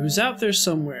father, who's out there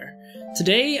somewhere,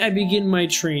 today I begin my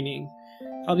training.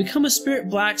 I'll become a spirit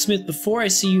blacksmith before I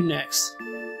see you next.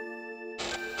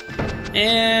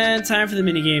 And time for the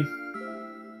minigame.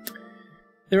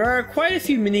 There are quite a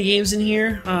few minigames in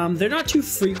here. They're not too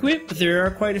frequent, but there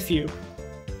are quite a few.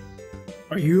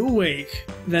 Are you awake?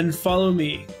 Then follow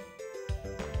me.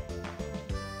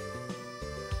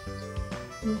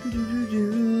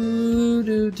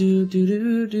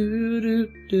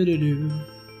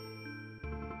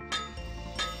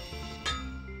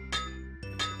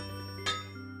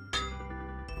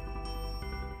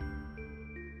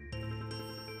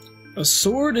 A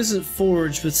sword isn't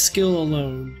forged with skill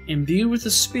alone. Imbued with a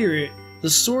spirit, the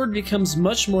sword becomes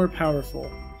much more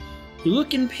powerful. You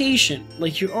look impatient,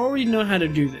 like you already know how to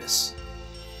do this.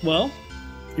 Well,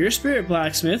 you're a spirit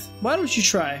blacksmith. Why don't you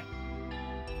try?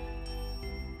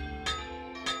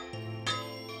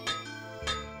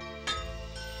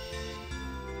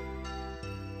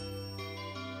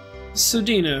 So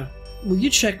Dina, will you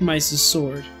check Mice's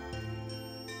sword?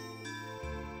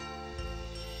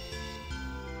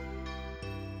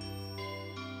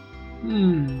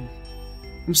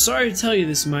 I'm sorry to tell you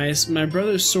this, Mice. My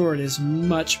brother's sword is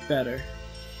much better.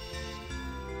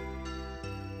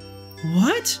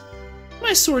 What?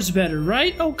 My sword's better,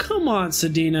 right? Oh, come on,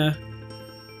 Sadina.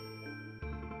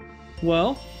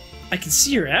 Well, I can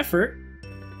see your effort.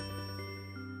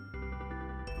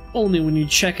 Only when you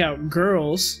check out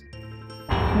girls.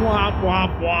 Wop,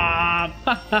 wop, wop.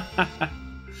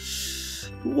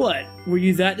 What? Were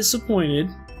you that disappointed?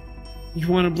 You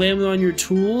want to blame it on your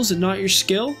tools and not your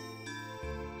skill?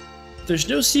 There's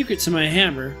no secret to my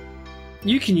hammer.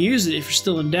 You can use it if you're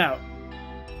still in doubt.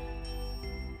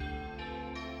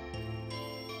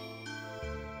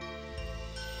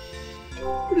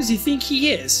 Who does he think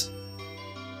he is?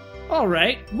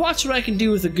 Alright, watch what I can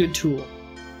do with a good tool.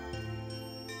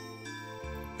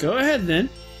 Go ahead then.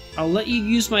 I'll let you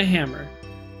use my hammer.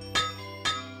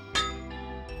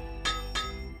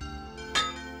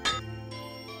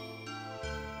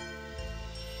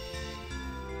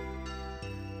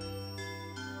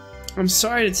 I'm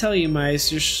sorry to tell you,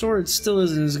 Mice, your sword still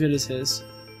isn't as good as his.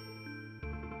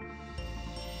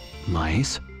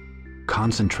 Mice,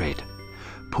 concentrate.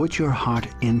 Put your heart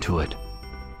into it,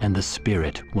 and the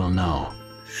spirit will know.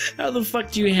 How the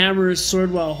fuck do you hammer a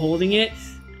sword while holding it?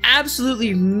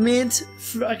 absolutely mint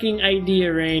fucking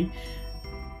idea, Rain.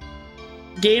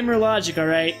 Gamer logic,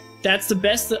 alright? That's the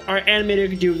best that our animator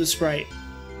could do with the sprite.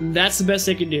 That's the best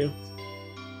they could do.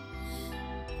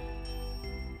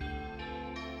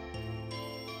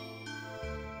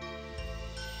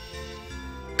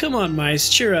 Come on, Mice,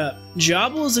 cheer up.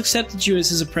 Jobble has accepted you as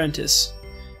his apprentice.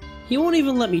 He won't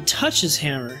even let me touch his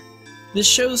hammer. This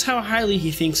shows how highly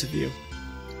he thinks of you.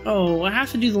 Oh, I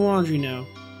have to do the laundry now.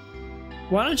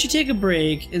 Why don't you take a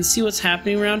break and see what's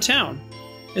happening around town?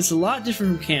 It's a lot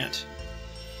different from Kant.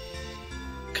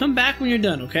 Come back when you're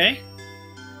done, okay?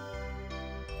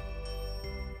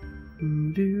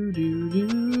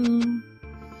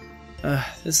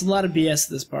 There's a lot of BS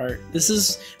to this part. This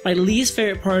is my least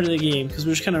favorite part of the game, because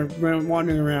we're just kind of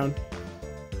wandering around.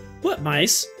 What,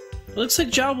 Mice? It looks like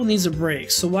Jobble needs a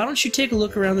break, so why don't you take a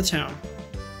look around the town?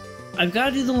 I've got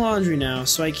to do the laundry now,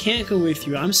 so I can't go with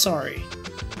you. I'm sorry.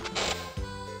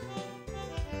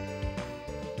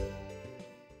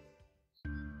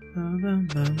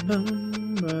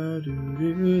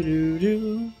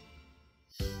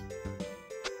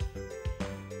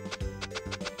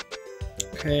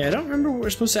 Okay, I don't remember what we're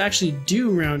supposed to actually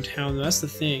do around town, though. That's the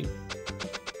thing.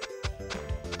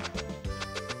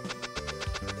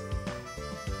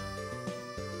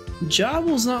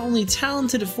 Jobble's not only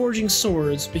talented at forging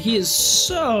swords, but he is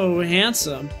so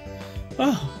handsome.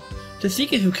 Oh, to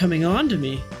think of him coming on to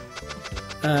me.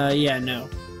 Yeah, no.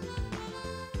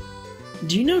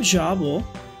 Do you know Jobble?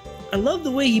 I love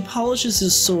the way he polishes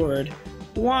his sword.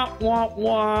 Wah, wah,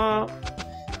 wah.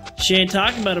 She ain't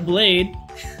talking about a blade.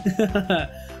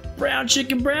 Brown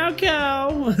chicken, brown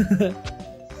cow.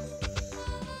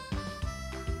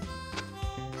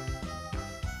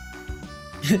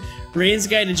 Rain's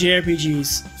Guide to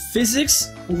JRPGs.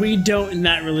 Physics? We don't in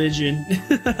that religion.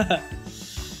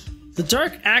 The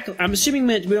Dark Acolytes. I'm assuming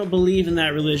that we don't believe in that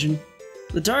religion.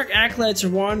 The Dark Acolytes are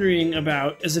wandering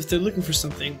about as if they're looking for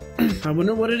something. I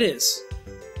wonder what it is.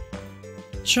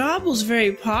 Jobble's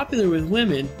very popular with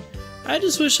women. I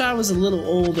just wish I was a little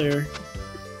older.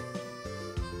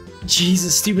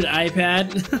 Jesus, stupid iPad.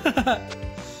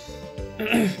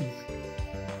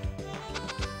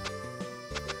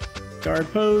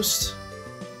 Guard post.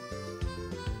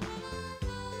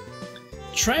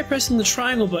 Try pressing the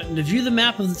triangle button to view the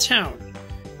map of the town.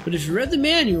 But if you read the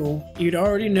manual, you'd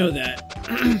already know that.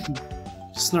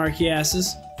 Snarky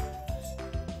asses.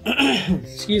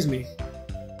 Excuse me.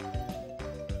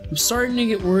 I'm starting to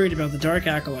get worried about the Dark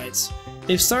Acolytes.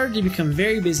 They've started to become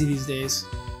very busy these days.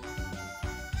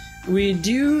 We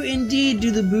do indeed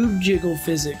do the boob jiggle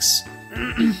physics.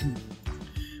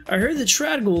 I heard that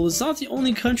Tradgold is not the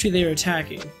only country they are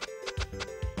attacking.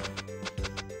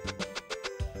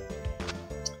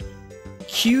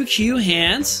 QQ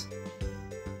hands?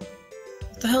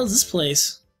 What the hell is this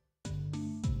place?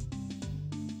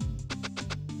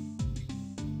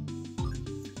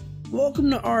 Welcome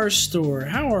to our store.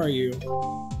 How are you?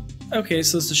 Okay,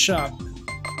 so it's a shop.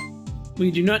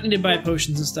 We do not need to buy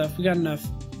potions and stuff. We got enough.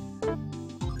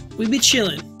 We be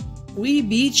chillin'. We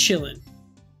be chillin'.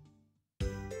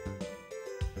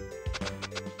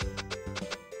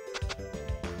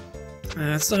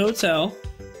 That's the hotel.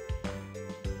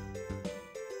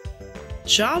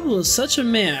 Jobble is such a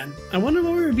man. I wonder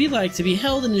what it would be like to be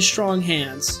held in his strong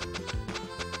hands.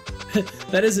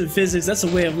 That isn't physics, that's a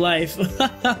way of life.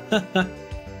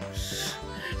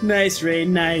 Nice, Ray,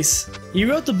 nice. You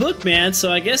wrote the book, man,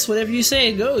 so I guess whatever you say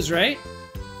it goes, right?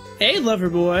 Hey, lover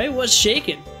boy, what's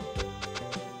shaking?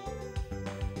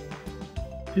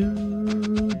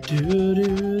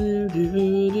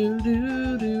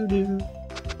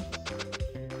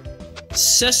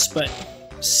 Cessput.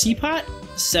 Seapot?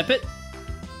 Sepet?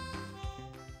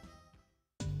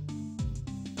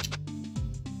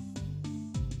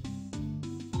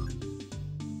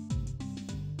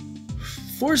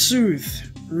 Forsooth,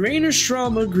 Rainer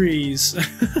Strom agrees.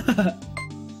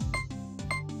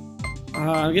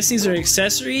 I guess these are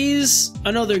accessories?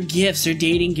 Oh no, they're gifts, they're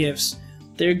dating gifts.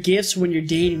 They're gifts when you're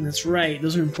dating, that's right,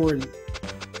 those are important.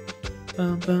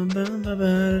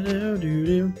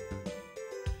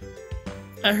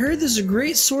 I heard there's a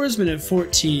great swordsman at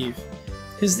Fort Teve.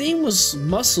 His name was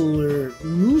Muscle or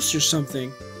Moose or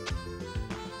something.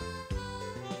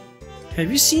 Have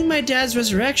you seen my dad's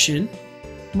resurrection?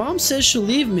 Mom says she'll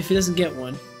leave him if he doesn't get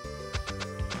one.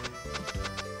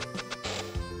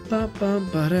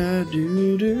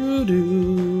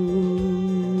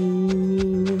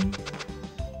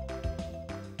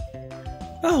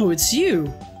 Oh, it's you!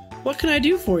 What can I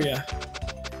do for you?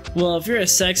 Well, if you're a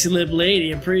sexy lip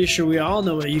lady, I'm pretty sure we all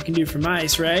know what you can do for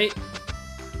mice, right?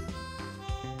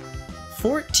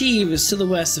 Fort Teve is to the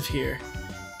west of here.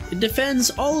 It defends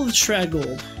all of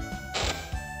Tragold.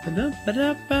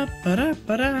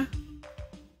 Ba-da-ba-da-ba-ba-da-ba-da.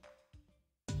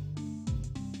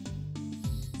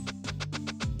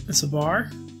 That's a bar.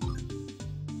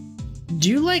 Do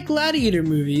you like gladiator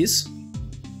movies?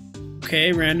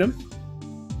 Okay, random.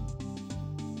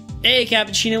 Hey,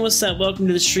 Cappuccino, what's up? Welcome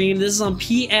to the stream. This is on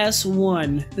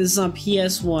PS1.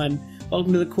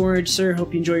 Welcome to the corner, sir.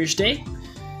 Hope you enjoy your stay.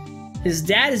 His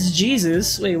dad is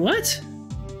Jesus. Wait, what?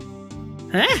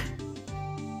 Huh?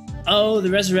 Oh, the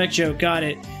resurrect joke. Got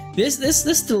it.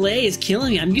 This delay is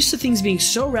killing me. I'm used to things being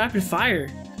so rapid fire.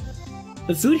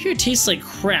 The food here tastes like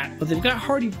crap, but they've got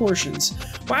hearty portions.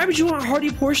 Why would you want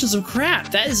hearty portions of crap?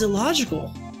 That is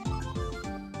illogical.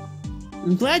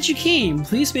 I'm glad you came.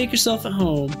 Please make yourself at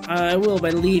home. I will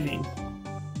by leaving.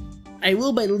 I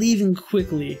will by leaving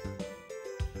quickly.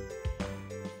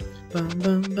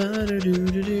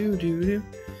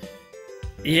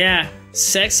 Yeah,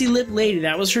 Sexy Lip Lady,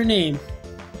 that was her name.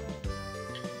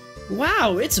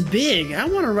 Wow, it's big. I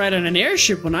want to ride on an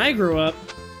airship when I grow up.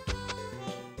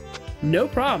 No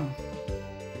problem.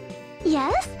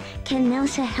 Yes? Can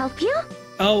Nelsha help you?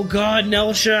 Oh god,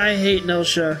 Nelsha, I hate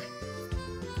Nelsha.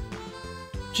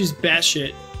 She's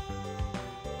batshit.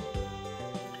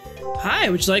 Hi,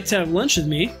 would you like to have lunch with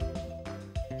me?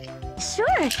 Sure,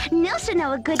 Nelsha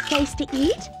know a good place to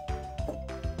eat.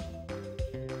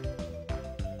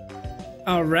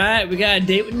 Alright, we got a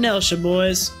date with Nelsha,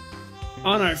 boys.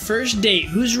 On our first date,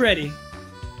 who's ready?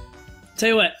 Tell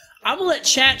you what, I'm gonna let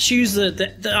chat choose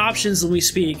the options when we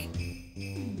speak.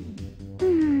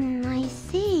 I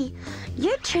see.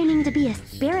 You're training to be a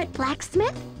spirit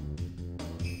blacksmith?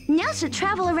 Nelsha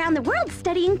travel around the world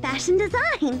studying fashion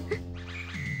design.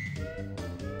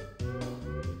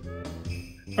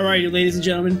 Alrighty, ladies and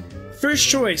gentlemen. First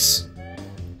choice.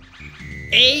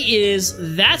 A is,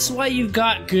 that's why you've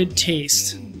got good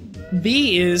taste.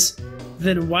 B is,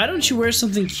 then why don't you wear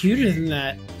something cuter than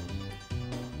that?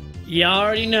 Y'all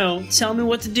already know. Tell me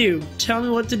what to do. Tell me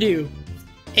what to do.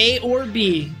 A or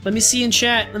B. Let me see in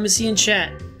chat. Let me see in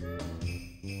chat.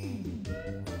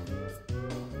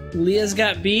 Leah's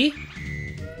got B.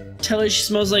 Tell her she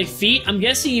smells like feet. I'm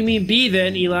guessing you mean B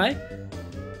then, Eli.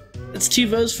 That's 2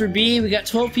 votes for B. We got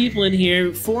 12 people in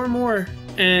here. 4 more.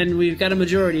 And we've got a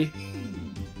majority.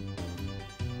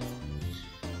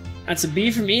 That's a B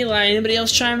from Eli. Anybody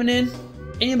else chiming in?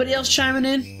 Anybody else chiming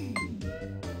in?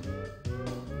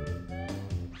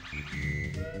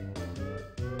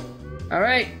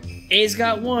 Alright. A's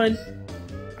got 1.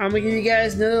 I'm gonna give you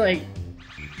guys another, like,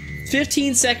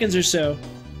 15 seconds or so.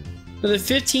 Another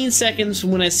 15 seconds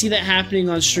from when I see that happening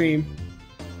on stream.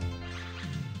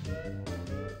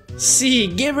 C,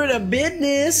 give her the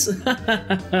business!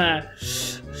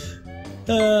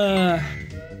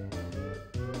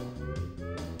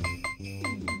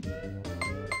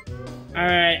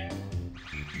 Alright.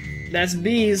 That's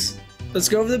B's. Let's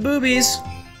go over the boobies.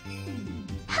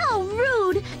 How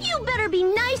rude! You better be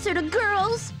nicer to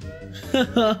girls!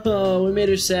 Oh, we made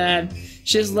her sad.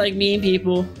 She doesn't like mean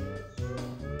people.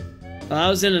 Well, I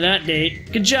was into that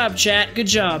date. Good job, chat. Good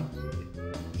job.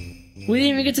 We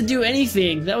didn't even get to do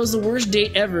anything. That was the worst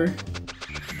date ever.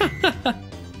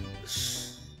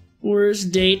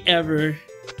 Worst date ever.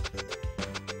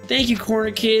 Thank you,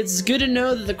 Corner Kids. It's good to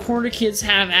know that the Corner Kids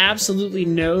have absolutely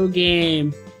no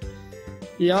game.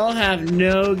 Y'all have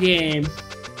no game.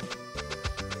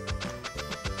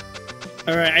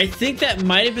 Alright, I think that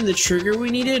might have been the trigger we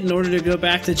needed in order to go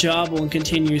back to Jobble and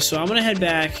continue, so I'm gonna head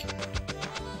back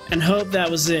and hope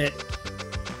that was it.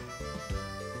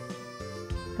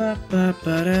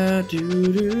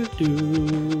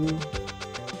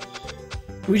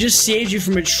 We just saved you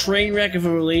from a train wreck of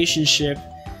a relationship.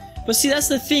 But see, that's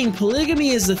the thing. Polygamy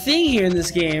is the thing here in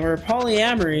this game, or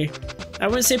polyamory. I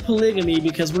wouldn't say polygamy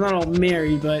because we're not all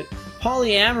married, but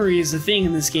polyamory is the thing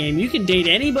in this game. You can date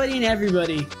anybody and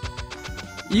everybody.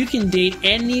 You can date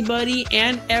anybody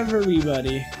and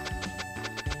everybody.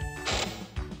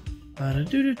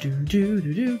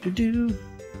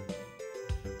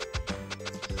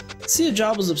 Let's see if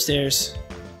Jobble's upstairs.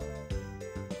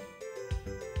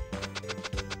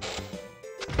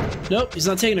 Nope, he's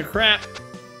not taking a crap.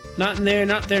 Not in there,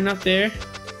 not there, not there.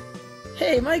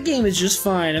 Hey, my game is just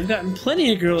fine. I've gotten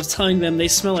plenty of girls telling them they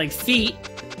smell like feet.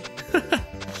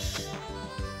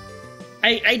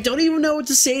 I don't even know what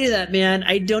to say to that, man.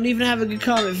 I don't even have a good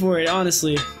comment for it,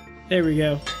 honestly. There we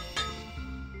go.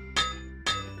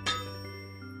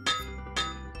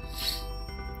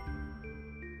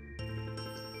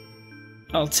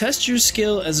 I'll test your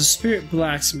skill as a spirit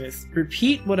blacksmith.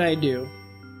 Repeat what I do.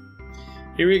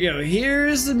 Here we go.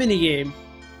 Here's the minigame.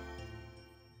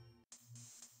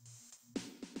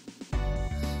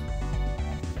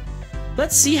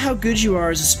 Let's see how good you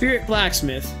are as a spirit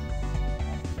blacksmith.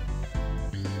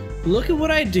 Look at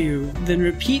what I do, then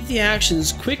repeat the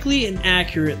actions quickly and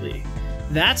accurately.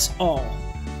 That's all.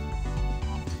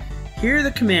 Here are the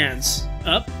commands.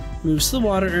 Up moves to the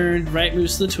water urn, right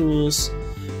moves to the tools,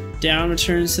 down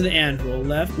returns to the anvil,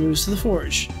 left moves to the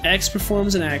forge, X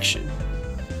performs an action.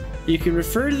 You can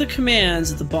refer to the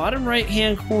commands at the bottom right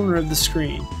hand corner of the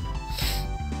screen.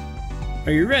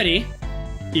 Are you ready?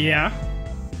 Yeah.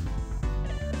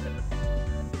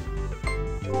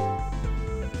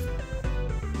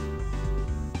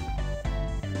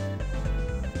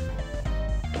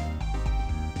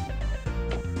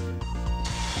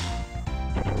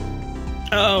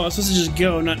 Oh, I was supposed to just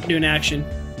go, not do an action.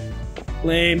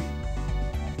 Lame.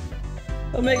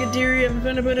 Omega Deary, I'm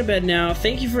going to go to bed now.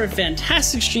 Thank you for a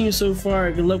fantastic stream so far.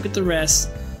 Good luck with the rest.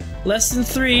 Less than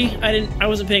 3. I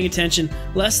wasn't paying attention.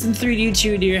 Less than 3 to you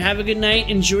too, dear. Have a good night.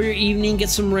 Enjoy your evening. Get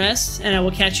some rest. And I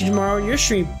will catch you tomorrow on your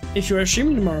stream, if you are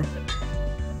streaming tomorrow.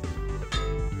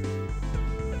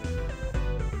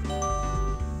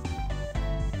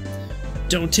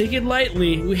 Don't take it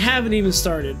lightly. We haven't even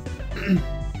started.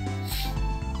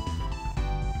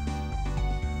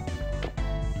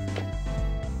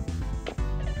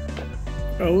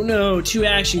 Oh no, 2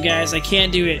 action, guys. I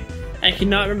can't do it. I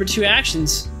cannot remember 2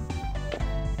 actions.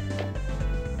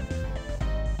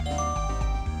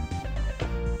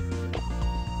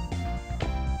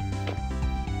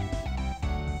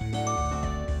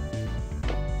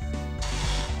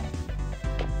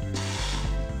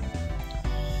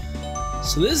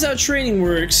 So this is how training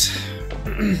works.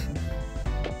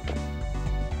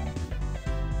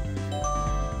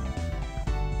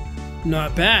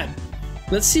 Not bad.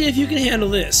 Let's see if you can handle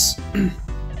this.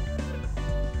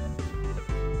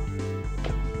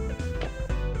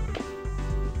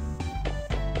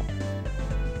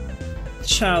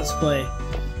 Child's play.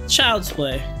 Child's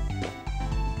play.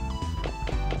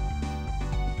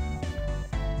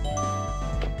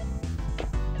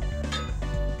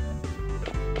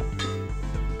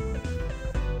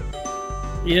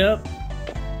 Yep.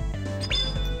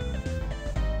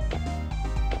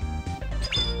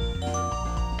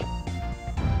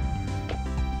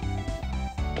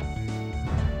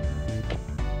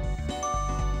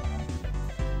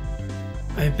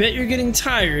 I bet you're getting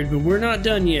tired, but we're not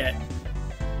done yet.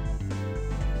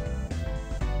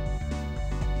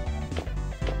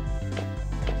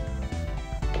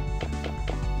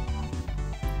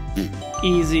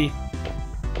 Easy.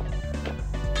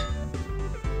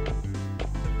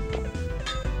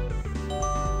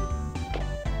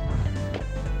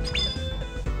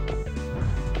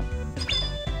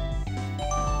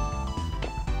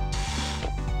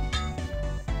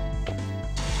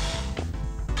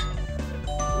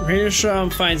 Rainer Strom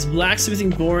finds blacksmithing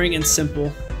boring and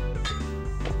simple.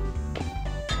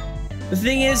 The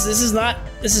thing is, this is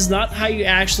not how you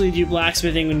actually do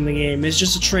blacksmithing in the game. It's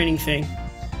just a training thing.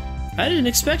 I didn't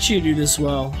expect you to do this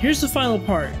well. Here's the final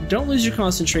part. Don't lose your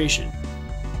concentration.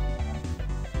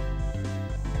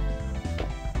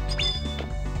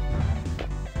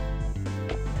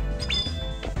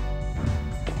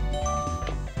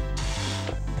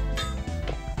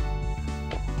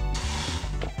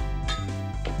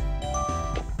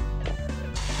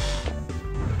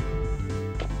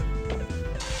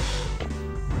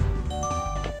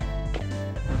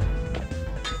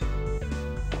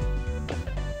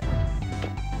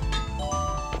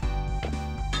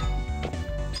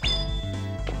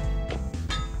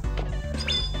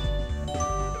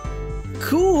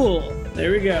 Cool!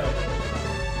 There we go.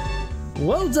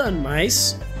 Well done,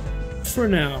 mice. For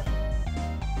now.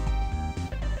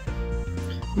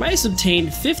 Mice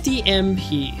obtained 50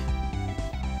 MP.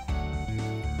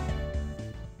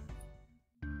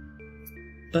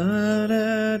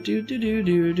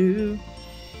 Ba-da-do-do-do-do-do.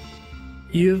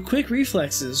 You have quick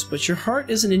reflexes, but your heart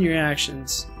isn't in your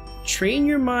actions. Train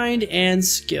your mind and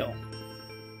skill.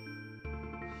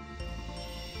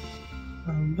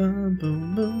 Bum, bum,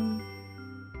 boom, boom.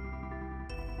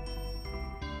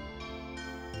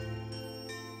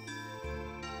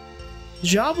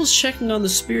 Jobble's checking on the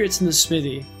spirits in the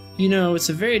smithy. You know, it's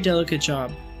a very delicate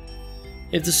job.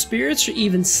 If the spirits are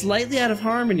even slightly out of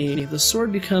harmony, the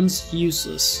sword becomes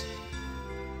useless.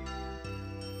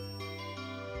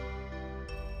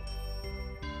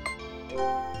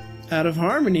 Out of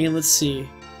harmony, let's see.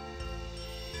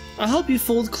 I'll help you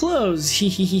fold clothes,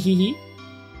 hehehehe.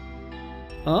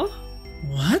 Huh?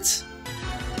 What?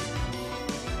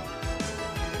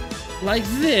 Like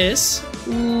this?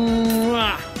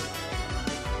 Mwah.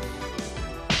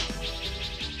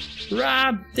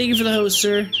 Rob, thank you for the host,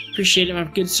 sir. Appreciate it, my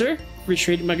good sir.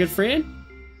 Appreciate it, my good friend.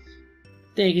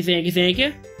 Thank you, thank you, thank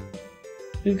you.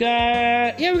 We've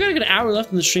got a good hour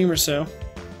left in the stream or so.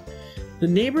 The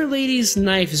neighbor lady's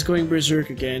knife is going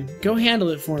berserk again. Go handle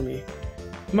it for me.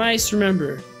 Mice,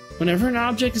 remember, whenever an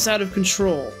object is out of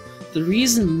control, the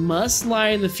reason must lie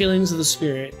in the feelings of the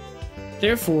spirit.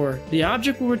 Therefore, the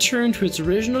object will return to its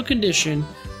original condition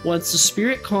once the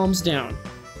spirit calms down.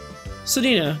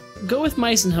 Sodina, go with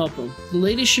Mice and help him. The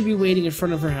lady should be waiting in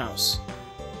front of her house.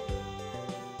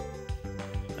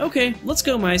 Okay, let's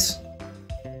go, Mice.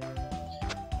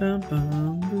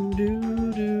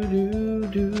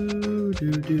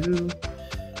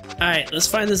 Alright, let's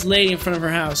find this lady in front of her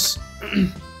house.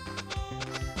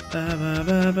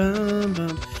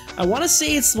 I want to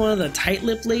say it's one of the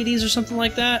tight-lipped ladies or something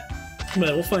like that, but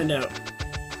we'll find out.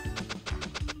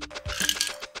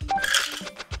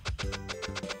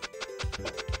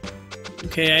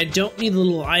 Okay, I don't need the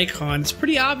little icon. It's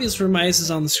pretty obvious where Mice is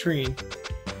on the screen.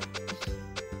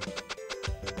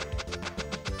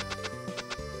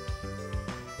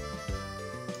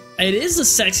 It is a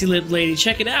sexy lipped lady,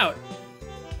 check it out!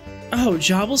 Oh,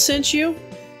 Jobble sent you?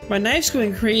 My knife's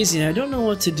going crazy and I don't know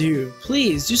what to do.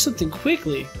 Please, do something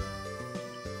quickly.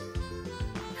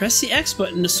 Press the X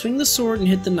button to swing the sword and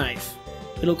hit the knife.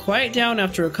 It'll quiet down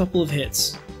after a couple of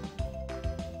hits.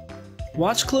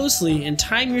 Watch closely and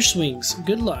time your swings.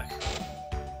 Good luck.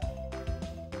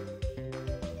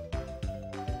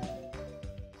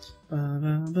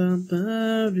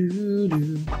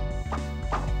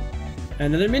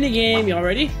 Another minigame, y'all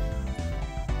ready?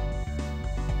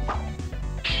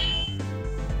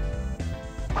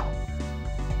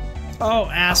 Oh,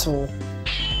 asshole.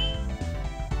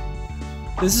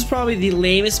 This is probably the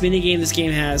lamest minigame this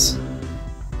game has.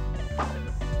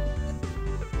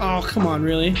 Oh, come on,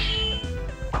 really?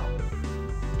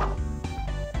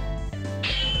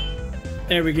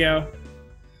 There we go.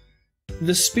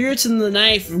 The spirits in the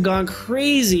knife have gone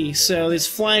crazy, so it's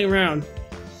flying around.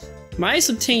 Mice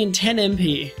obtained 10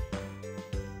 MP.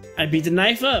 I beat the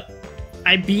knife up.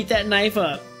 I beat that knife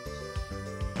up.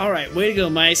 Alright, way to go,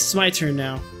 Mice. It's my turn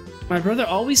now. My brother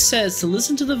always says to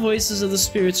listen to the voices of the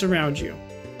spirits around you.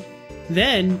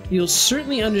 Then, you'll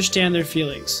certainly understand their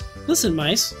feelings. Listen,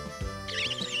 Mice.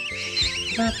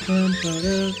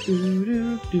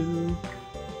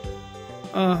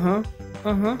 Uh-huh.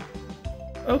 Uh-huh.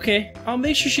 Okay, I'll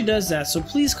make sure she does that, so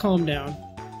please calm down.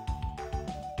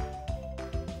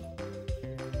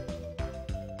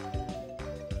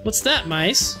 What's that,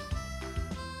 Mice?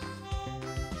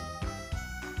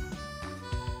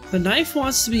 The knife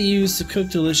wants to be used to cook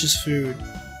delicious food,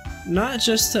 not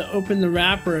just to open the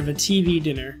wrapper of a TV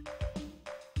dinner.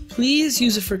 Please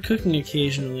use it for cooking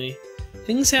occasionally.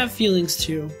 Things have feelings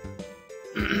too.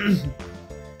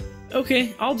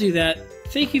 Okay, I'll do that.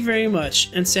 Thank you very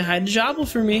much, and say hi to Jobble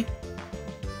for me.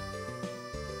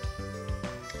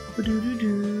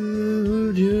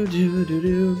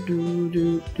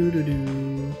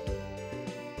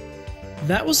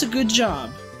 That was a good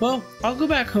job. Well, I'll go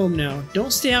back home now.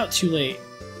 Don't stay out too late.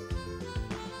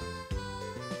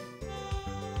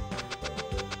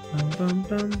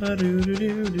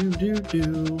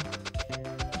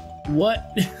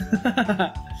 What?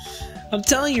 I'm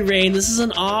telling you, Rain, this is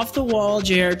an off-the-wall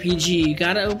JRPG. You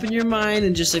gotta open your mind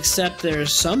and just accept there are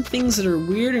some things that are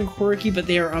weird and quirky, but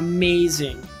they are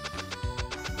amazing.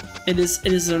 It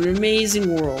is an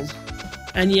amazing world.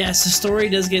 And yes, the story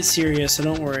does get serious, so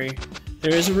don't worry.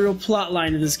 There is a real plot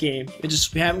line to this game.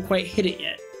 We haven't quite hit it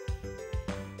yet.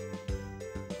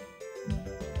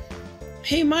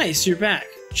 Hey Mice, you're back.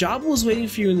 Jobble is waiting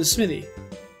for you in the smithy.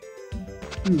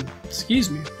 Excuse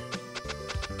me.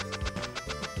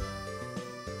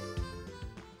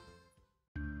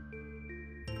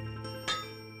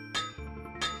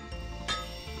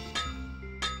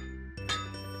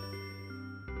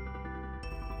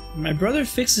 My brother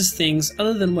fixes things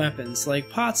other than weapons, like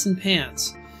pots and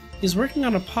pans. He's working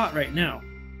on a pot right now.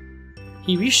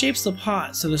 He reshapes the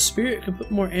pot so the spirit can put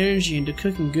more energy into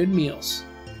cooking good meals.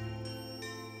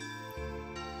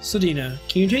 Sodina,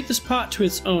 can you take this pot to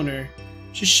its owner?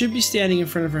 She should be standing in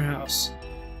front of her house.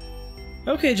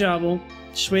 Okay, Jobble.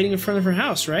 She's waiting in front of her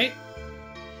house, right?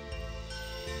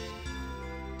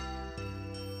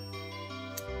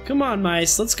 Come on,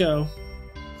 Mice, let's go.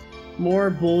 More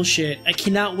bullshit. I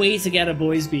cannot wait to get a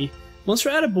Boysby. Once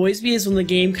we're out of Boysby is when the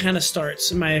game kind of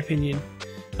starts, in my opinion.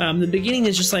 The beginning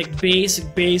is just like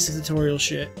basic tutorial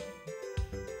shit.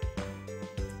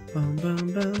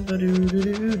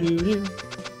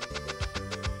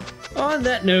 On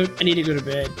that note, I need to go to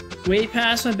bed. Way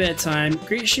past my bedtime.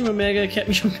 Great Stream Omega kept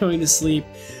me from going to sleep.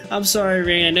 I'm sorry,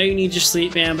 Rain. I know you need your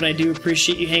sleep, man, but I do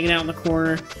appreciate you hanging out in the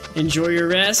corner. Enjoy your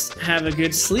rest. Have a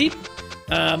good sleep.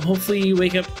 Hopefully you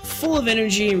wake up full of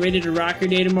energy and ready to rock your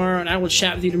day tomorrow, and I will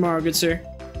chat with you tomorrow, good sir.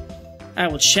 I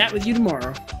will chat with you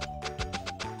tomorrow.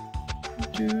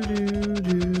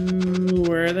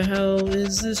 Where the hell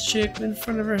is this chick in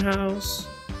front of her house?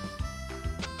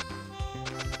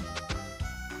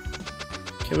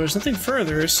 Okay, well, there's nothing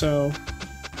further, so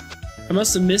I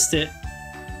must have missed it.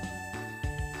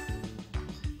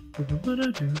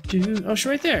 Oh, she's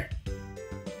right there.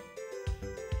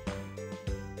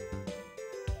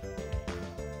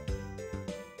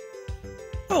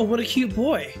 Oh, what a cute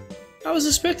boy. I was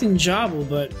expecting Jobble,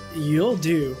 but you'll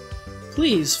do.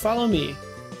 Please, follow me.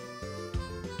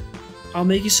 I'll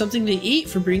make you something to eat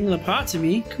for bringing the pot to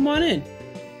me. Come on in.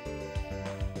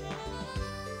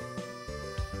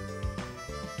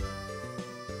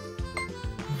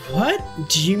 What?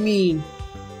 Do you mean...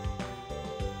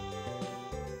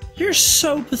 You're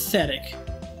so pathetic.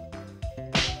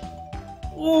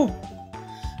 Oh,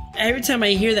 every time I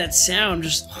hear that sound,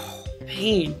 just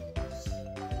pain.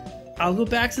 I'll go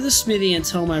back to the smithy and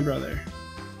tell my brother.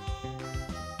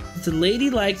 The lady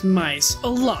liked mice a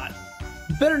lot.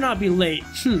 Better not be late.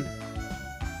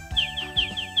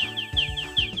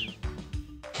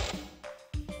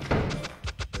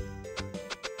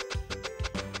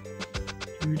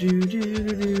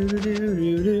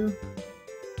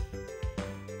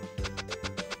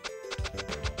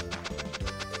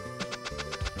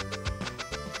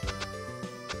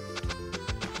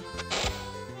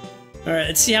 Alright,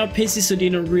 let's see how pissy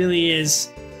Sodina really is.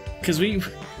 Because we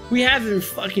have been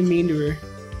fucking mean to her.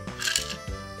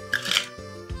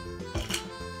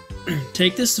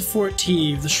 Take this to Fort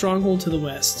Teve, the stronghold to the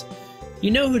west.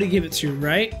 You know who to give it to,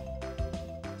 right?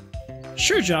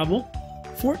 Sure, Jobble.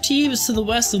 Fort Teve is to the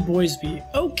west of Boisby.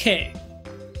 Okay.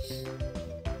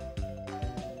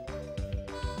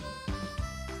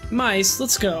 Mice,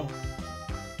 let's go.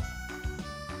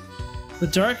 The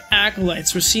dark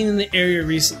acolytes were seen in the area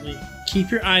recently.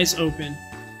 Keep your eyes open.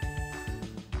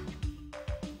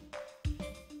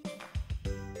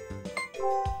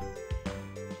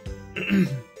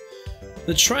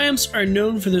 The Triumphs are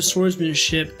known for their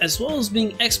swordsmanship as well as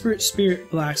being expert spirit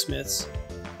blacksmiths.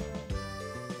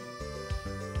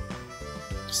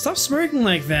 Stop smirking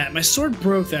like that. My sword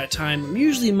broke that time. I'm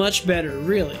usually much better,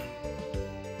 really.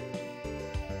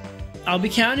 I'll be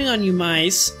counting on you,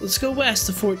 mice. Let's go west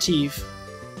to Fort Teve.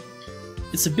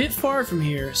 It's a bit far from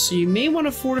here, so you may want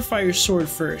to fortify your sword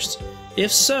first.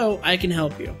 If so, I can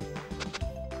help you.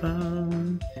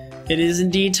 It is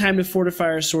indeed time to fortify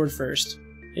our sword first.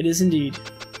 It is indeed.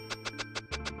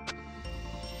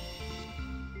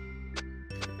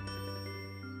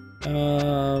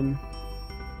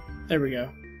 There we go.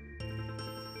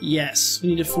 Yes, we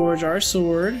need to forge our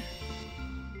sword.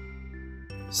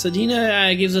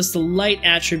 Sodina gives us the light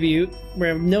attribute. We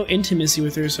have no intimacy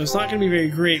with her, so it's not going to be very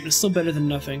great, but it's still better than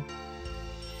nothing.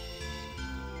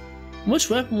 Which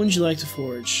weapon would you like to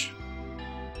forge?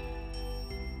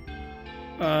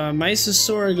 Mice's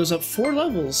sword goes up 4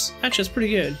 levels. Actually, that's pretty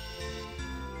good.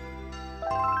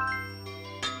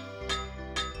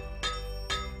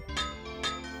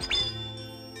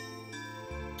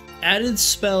 Added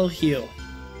spell heal.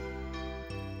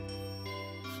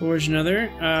 Forge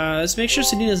another. Let's make sure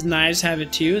Sodina's knives have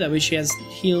it too. That way she has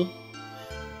heal.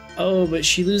 Oh, but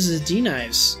she loses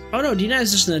D-knives. Oh no,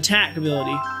 D-knives is just an attack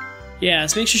ability. Yeah,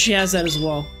 let's make sure she has that as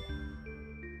well.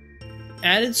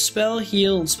 Added spell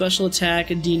heal and special attack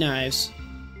and D-knives.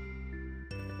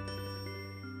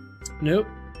 Nope.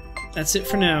 That's it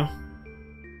for now.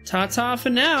 Ta-ta for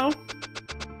now.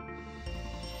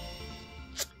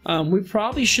 We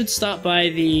probably should stop by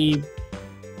the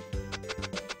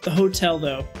hotel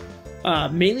though,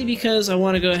 mainly because I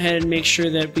want to go ahead and make sure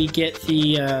that we get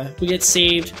the we get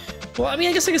saved. Well, I mean,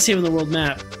 I guess I can save on the world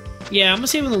map. Yeah, I'm gonna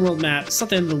save on the world map. It's not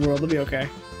the end of the world. It'll be okay.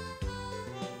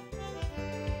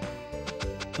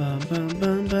 Bum bum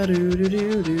bum ba doo doo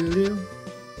doo doo doo.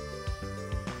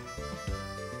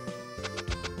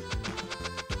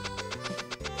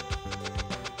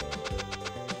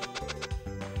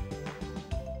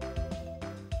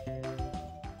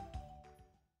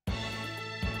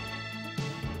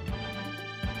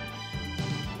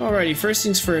 Alrighty, first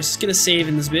things first, let's get a save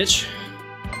in this bitch.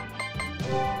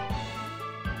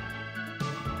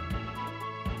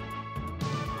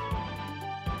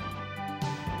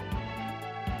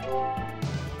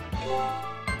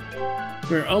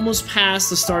 We're almost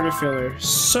past the starter filler.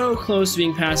 So close to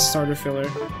being past the starter filler.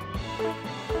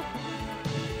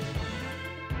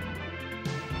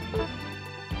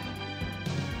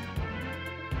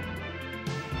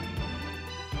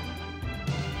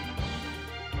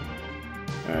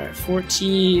 Alright, Fort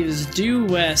Teve is due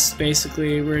west,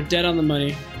 basically. We're dead on the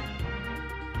money.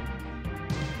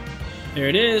 There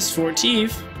it is,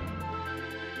 Fortive.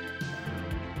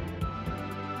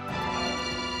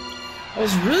 I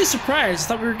was really surprised. I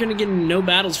thought we were going to get into no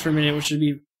battles for a minute, which would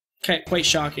be quite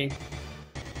shocking.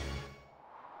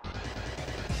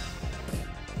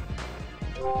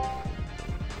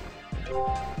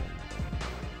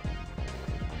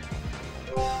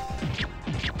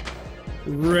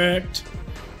 Wrecked.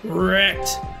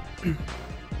 Wrecked.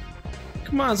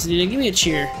 Come on, Sedina, give me a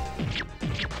cheer.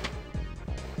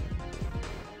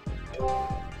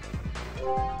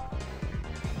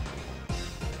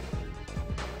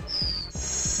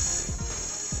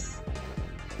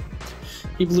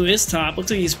 He blew his top. Looks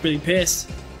like he's pretty pissed.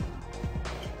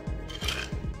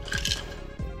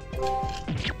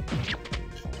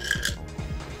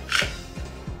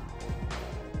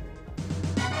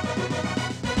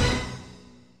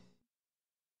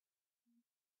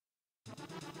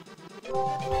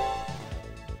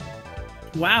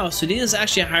 Wow, Sedina's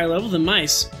actually a higher level than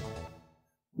Mice.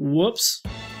 Whoops.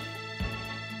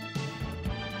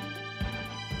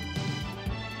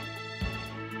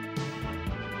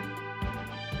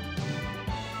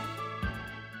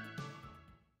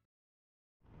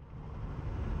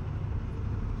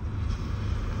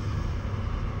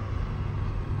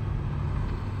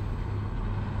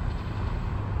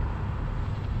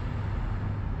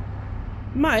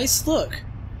 Mice, look.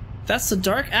 That's the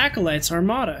Dark Acolytes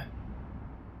Armada.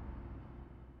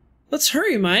 Let's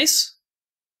hurry, Mice.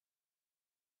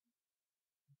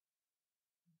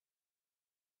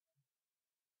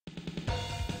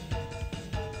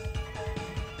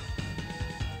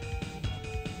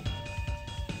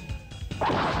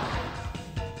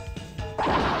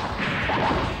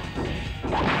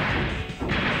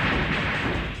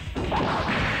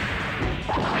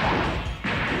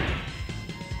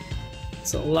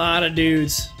 It's a lot of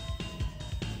dudes.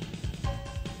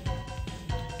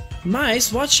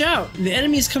 Mice, watch out! The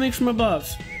enemy is coming from above.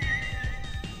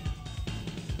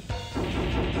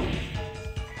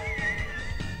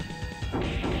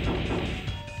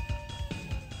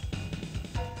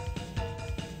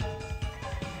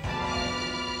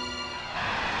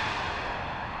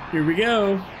 Here we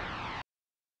go.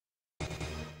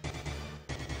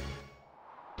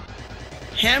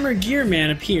 Hammer Gear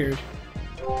Man appeared.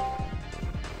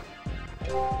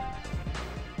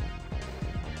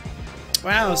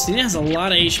 Wow, Sedina has a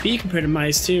lot of HP compared to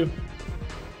Mice, too.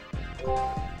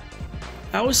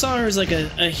 I always saw her as like a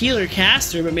healer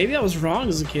caster, but maybe I was wrong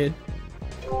as a kid.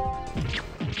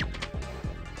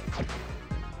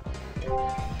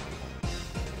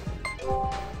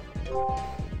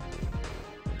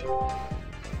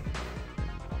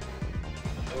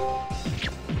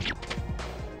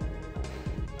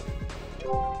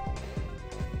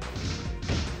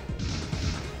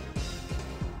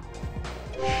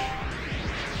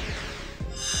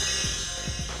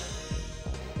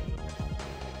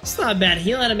 It's not a bad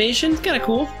heal animation, it's kinda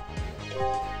cool.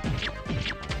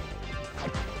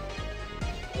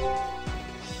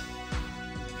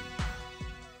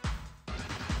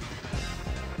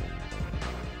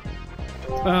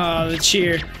 Oh, the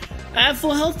cheer. I have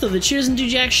full health though, the cheer doesn't do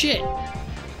jack shit.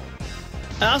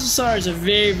 I also saw her as a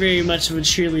very much of a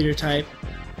cheerleader type.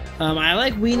 I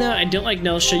like Weena, I don't like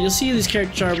Nelsha. You'll see who these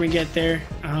characters are when we get there.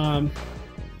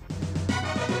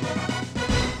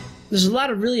 There's a lot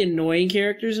of really annoying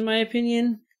characters in my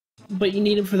opinion, but you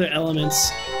need them for their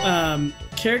elements.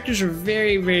 Characters are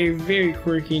very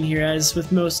quirky in here, as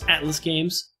with most Atlus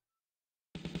games.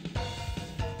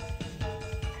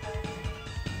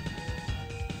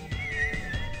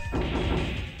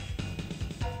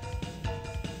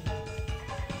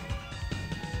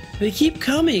 They keep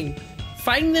coming!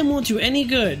 Fighting them won't do any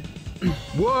good.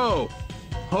 Whoa!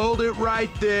 Hold it right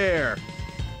there!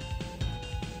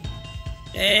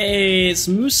 Hey, it's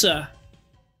Musa.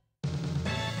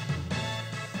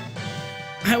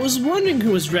 I was wondering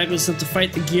who was reckless enough to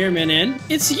fight the Gearman in.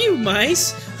 It's you,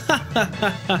 Mice! Ha ha ha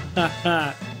ha ha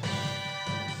ha!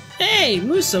 Hey,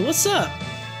 Musa, what's up?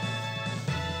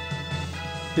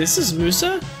 This is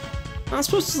Musa? I'm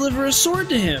supposed to deliver a sword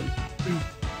to him.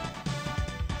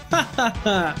 Ha ha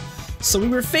ha! So we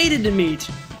were fated to meet.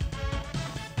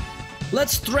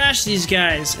 Let's thrash these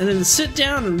guys, and then sit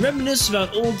down and reminisce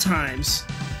about old times.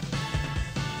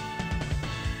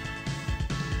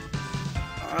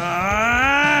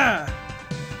 Ah!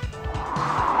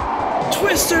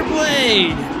 Twister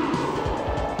Blade!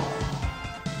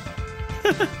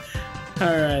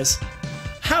 Alright.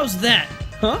 How's that?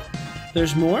 Huh?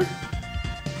 There's more?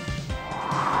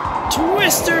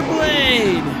 Twister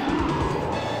Blade!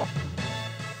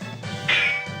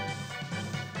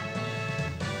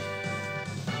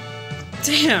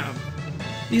 Damn!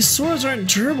 These swords aren't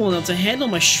durable enough to handle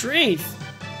my strength.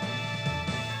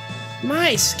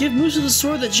 Mice, give Musa the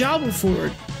sword that Jabal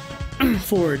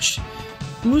forged.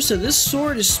 Musa, this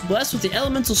sword is blessed with the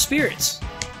elemental spirits.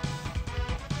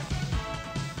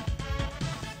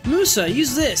 Musa,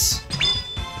 use this.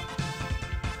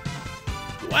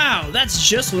 Wow, that's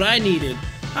just what I needed.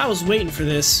 I was waiting for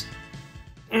this.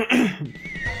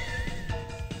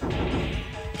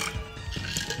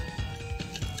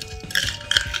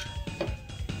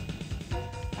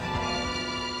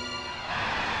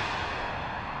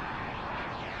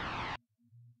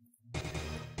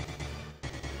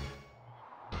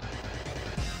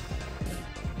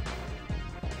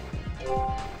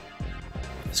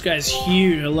 This guy's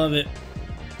huge, I love it.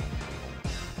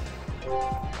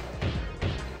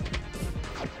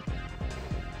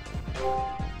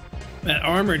 That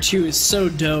armor too is so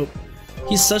dope.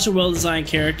 He's such a well-designed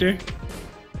character.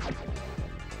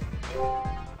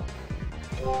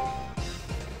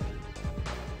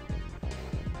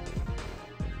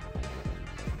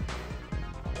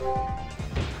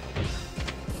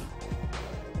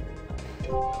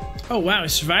 Oh wow, he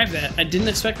survived that. I didn't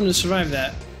expect him to survive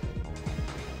that.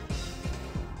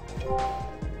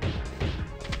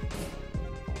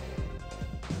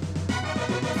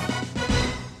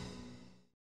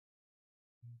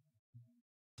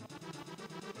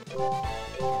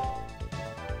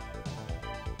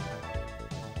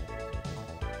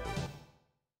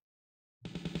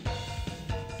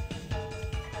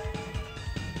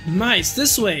 Mice,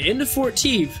 this way, into Fort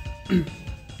Teve.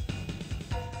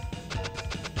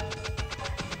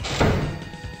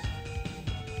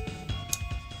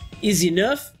 Easy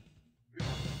enough.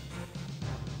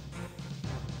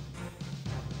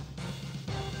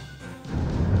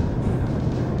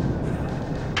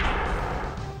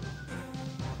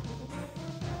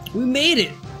 We made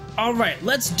it! Alright,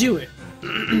 let's do it.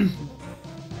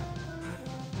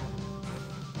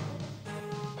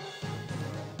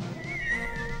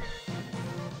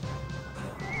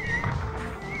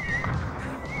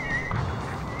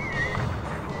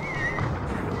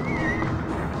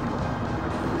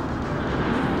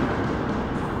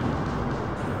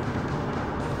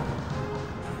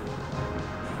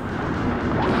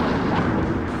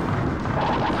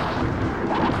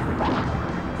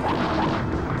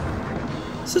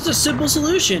 Such a simple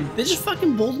solution. They just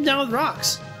fucking bolt him down with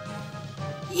rocks.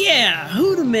 Yeah,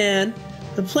 Huda man.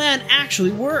 The plan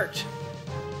actually worked.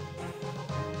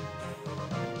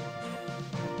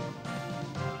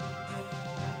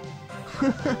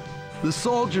 The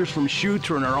soldiers from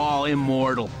Shutron are all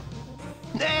immortal.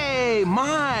 Hey,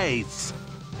 Mice!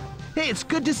 Hey, it's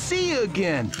good to see you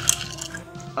again.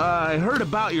 I heard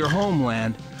about your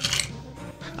homeland.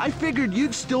 I figured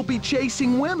you'd still be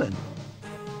chasing women.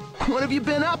 What have you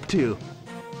been up to?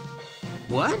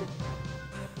 What?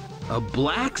 A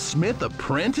blacksmith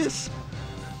apprentice?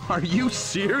 Are you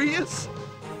serious?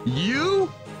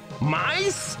 You?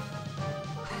 Mice?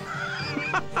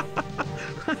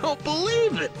 I don't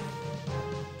believe it.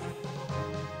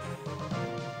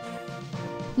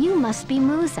 You must be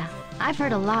Musa. I've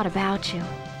heard a lot about you.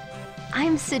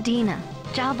 I'm Sedina,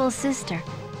 Jabal's sister.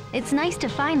 It's nice to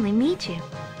finally meet you.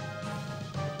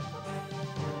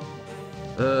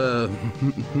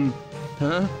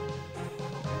 Huh?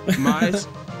 Mice?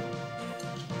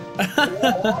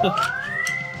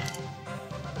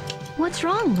 What's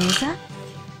wrong, Musa?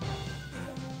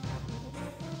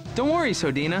 Don't worry,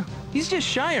 Sodina. He's just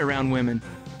shy around women.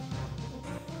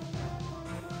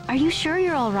 Are you sure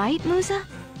you're all right, Musa?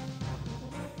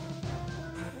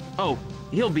 Oh,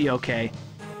 he'll be okay.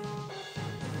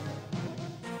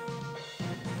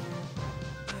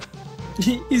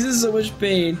 He's in so much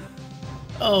pain.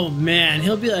 Oh man,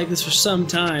 he'll be like this for some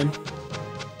time.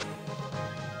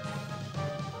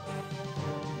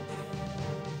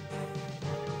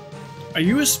 Are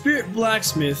you a spirit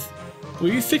blacksmith? Will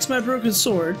you fix my broken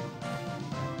sword?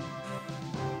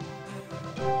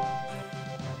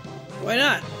 Why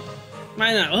not?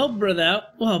 Why not? We'll help brother out.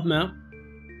 We'll help him out.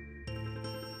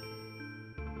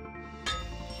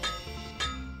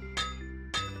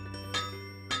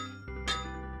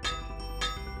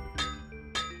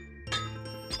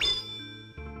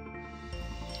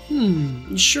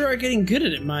 You sure are getting good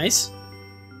at it, Mice.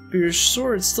 But your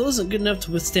sword still isn't good enough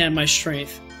to withstand my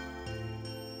strength.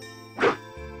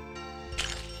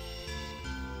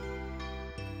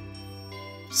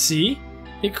 See?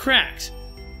 It cracked.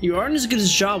 You aren't as good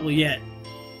as Jabal yet.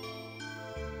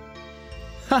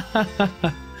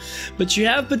 But you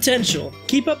have potential.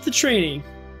 Keep up the training.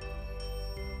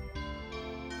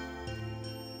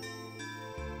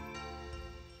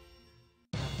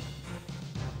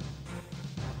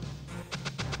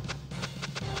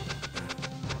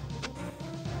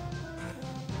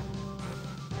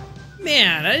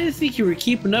 Man, I didn't think you were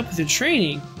keeping up with your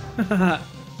training.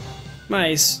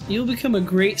 Mice, you'll become a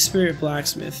great spirit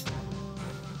blacksmith.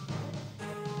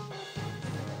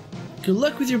 Good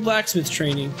luck with your blacksmith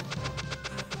training.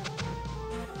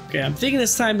 Okay, I'm thinking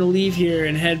it's time to leave here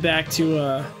and head back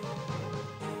to,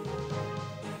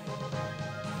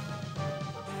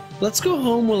 Let's go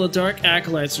home while the Dark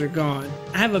Acolytes are gone.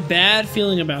 I have a bad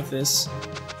feeling about this.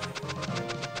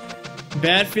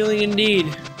 Bad feeling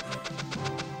indeed.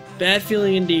 Bad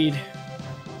feeling indeed.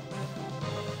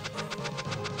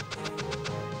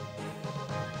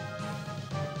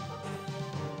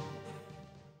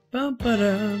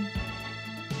 Bum-ba-dum.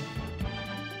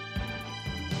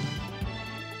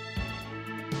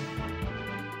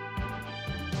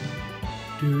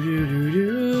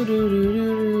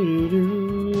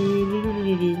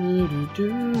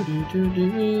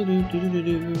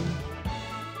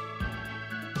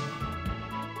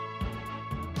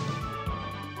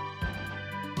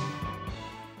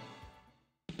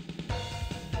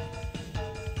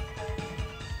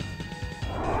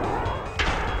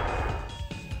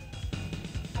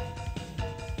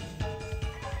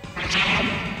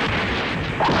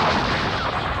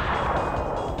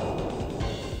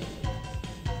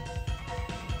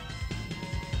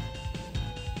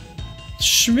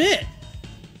 Schmidt!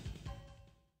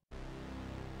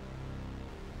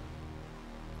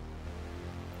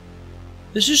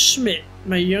 This is Schmidt,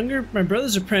 my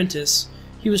brother's apprentice.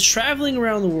 He was traveling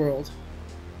around the world.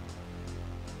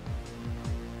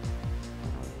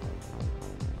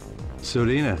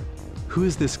 Sodina, who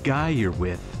is this guy you're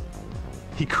with?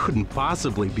 He couldn't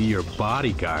possibly be your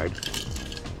bodyguard.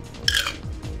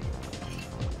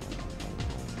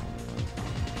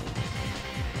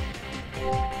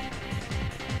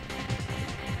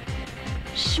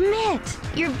 Schmidt,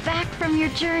 you're back from your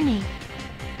journey.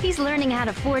 He's learning how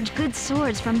to forge good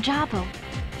swords from Jabo.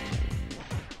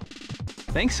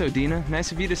 Thanks, Sodina.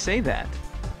 Nice of you to say that.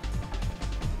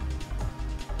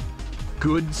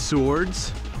 Good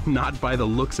swords? Not by the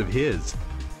looks of his.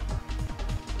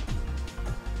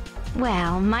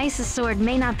 Well, Mice's sword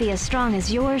may not be as strong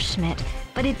as yours, Schmidt,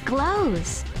 but it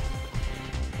glows.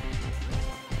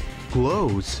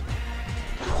 Glows?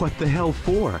 What the hell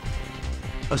for?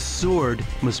 A sword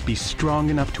must be strong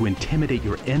enough to intimidate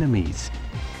your enemies.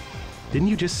 Didn't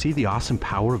you just see the awesome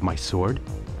power of my sword?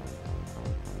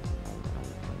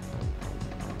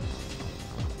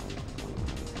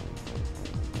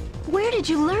 Where did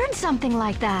you learn something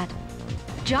like that?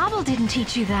 Jabo didn't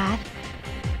teach you that.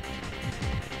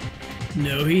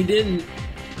 No, he didn't.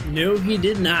 No, he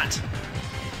did not.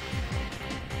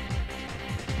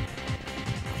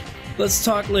 Let's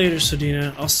talk later,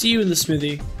 Sodina. I'll see you in the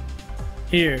smithy.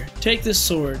 Here, take this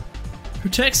sword.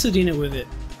 Protect Sodina with it.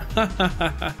 Ha ha ha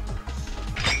ha.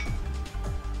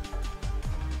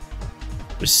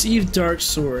 Receive Dark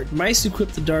Sword. Mice equip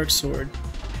the Dark Sword.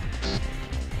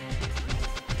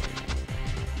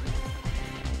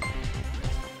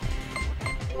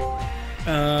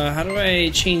 How do I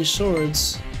change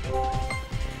swords?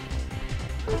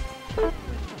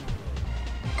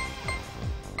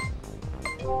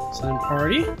 Sign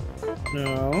party?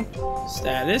 No.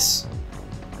 Status?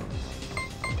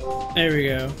 There we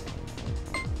go.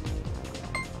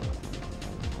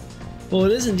 Well,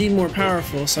 it is indeed more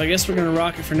powerful, so I guess we're gonna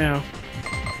rock it for now.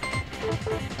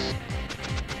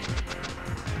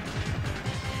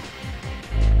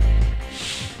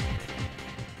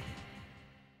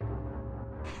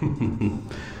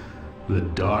 The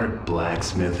Dark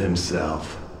Blacksmith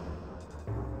himself.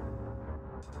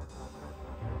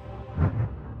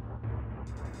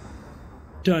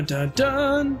 Dun dun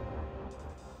dun!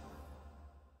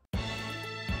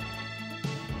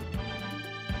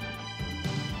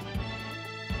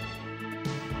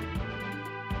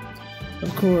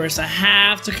 Of course, I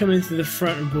have to come in through the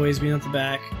front and boys being at the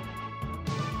back.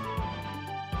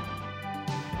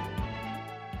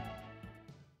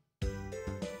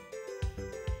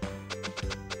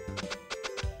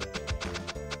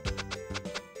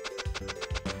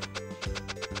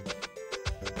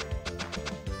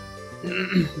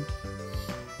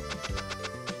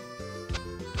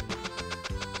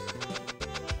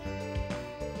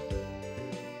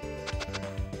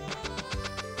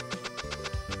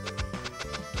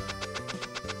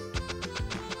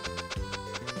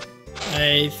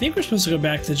 I think we're supposed to go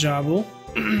back to Jabo.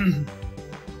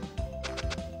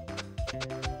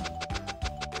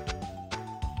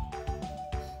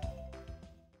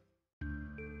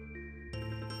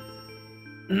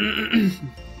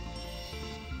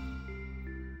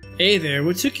 Hey there,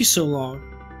 what took you so long?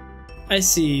 I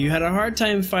see, you had a hard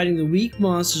time fighting the weak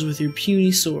monsters with your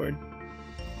puny sword.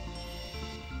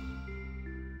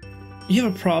 You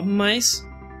have a problem, Mice?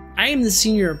 I am the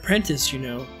senior apprentice, you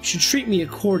know. You should treat me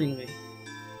accordingly.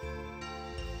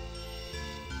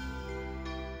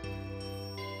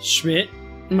 Schmidt,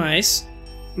 Mice,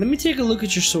 let me take a look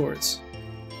at your swords.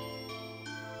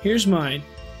 Here's mine.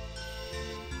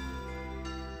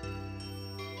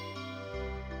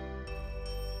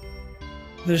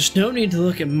 There's no need to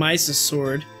look at Mice's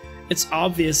sword. It's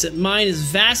obvious that mine is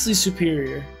vastly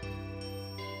superior.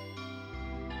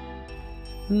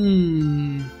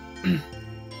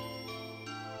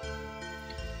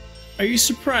 Are you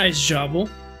surprised, Jobble?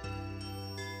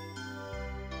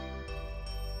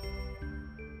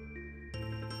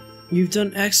 You've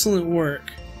done excellent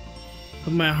work,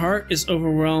 but my heart is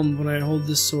overwhelmed when I hold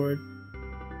this sword.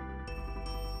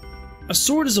 A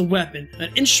sword is a weapon,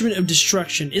 an instrument of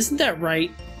destruction, isn't that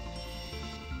right?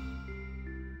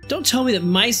 Don't tell me that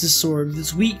Mice's sword with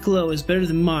its weak glow is better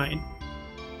than mine.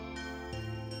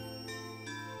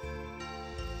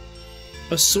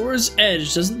 A sword's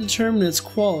edge doesn't determine its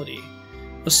quality.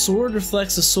 A sword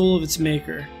reflects the soul of its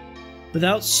maker.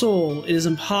 Without soul, it is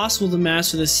impossible to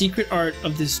master the secret art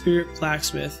of the spirit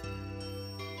blacksmith.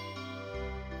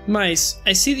 Mice,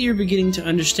 I see that you're beginning to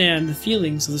understand the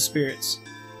feelings of the spirits.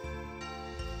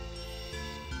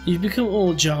 You've become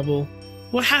old, Jobble.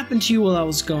 What happened to you while I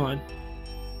was gone?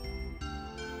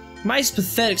 Mice's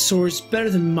pathetic sword is better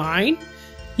than mine?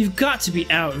 You've got to be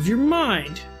out of your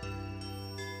mind!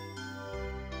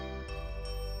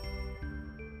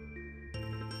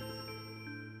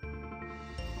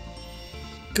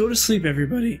 Go to sleep,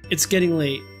 everybody. It's getting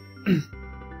late.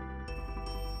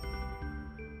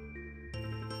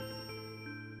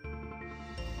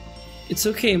 It's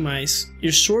okay, Mice.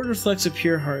 Your sword reflects a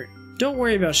pure heart. Don't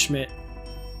worry about Schmidt.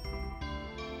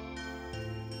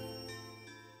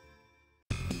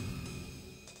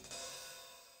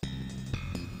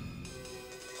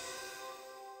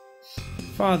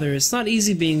 Father, it's not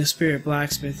easy being a spirit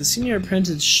blacksmith. The senior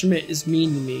apprentice Schmidt is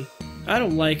mean to me. I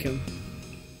don't like him.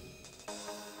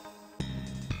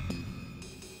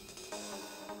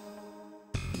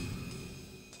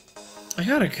 I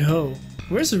gotta go.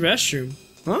 Where's the restroom?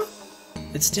 Huh?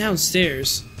 It's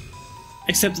downstairs.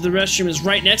 Except that the restroom is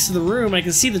right next to the room. I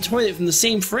can see the toilet from the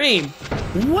same frame.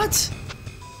 What?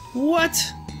 What?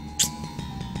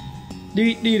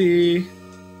 Dee dee dee.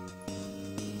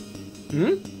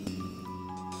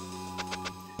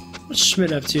 What's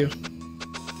Schmidt up to?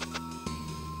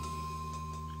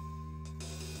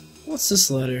 What's this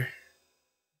letter?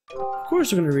 Of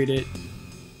course we're gonna read it.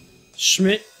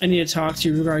 Schmidt, I need to talk to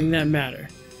you regarding that matter.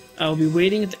 I will be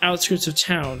waiting at the outskirts of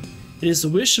town. It is the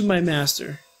wish of my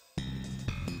master.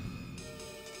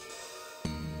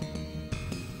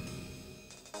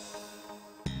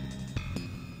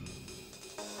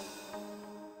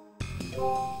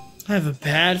 I have a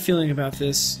bad feeling about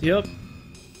this. Yup.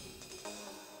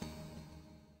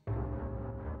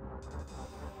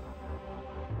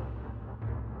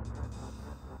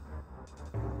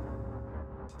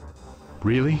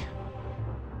 Really?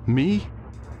 Me?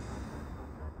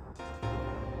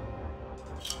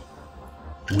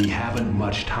 We haven't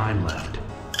much time left.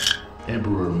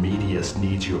 Emperor Medius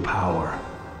needs your power.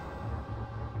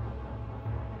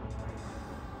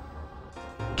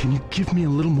 Can you give me a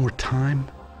little more time?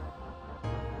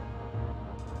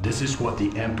 This is what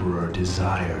the Emperor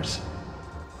desires.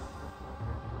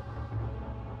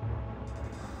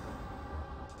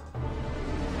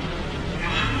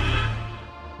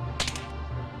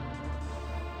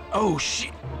 Oh,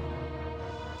 shit.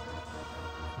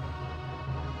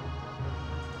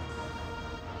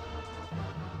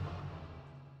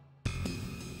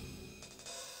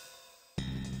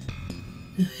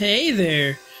 Hey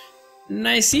there.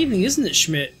 Nice evening, isn't it,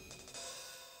 Schmidt?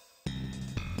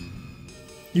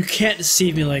 You can't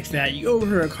deceive me like that. You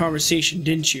overheard a conversation,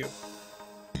 didn't you?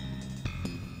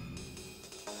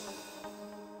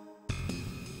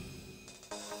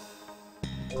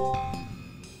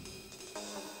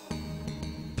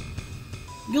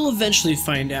 You'll eventually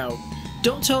find out.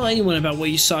 Don't tell anyone about what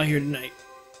you saw here tonight.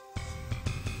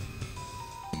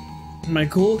 My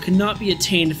goal cannot be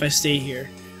attained if I stay here.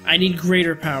 I need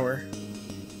greater power.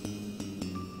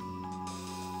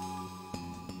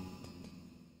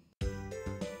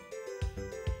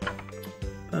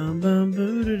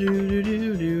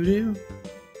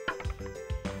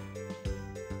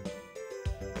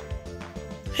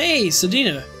 Hey,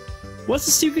 Sedina! What's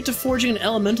the secret to forging an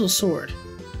elemental sword?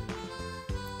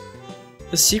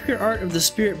 The secret art of the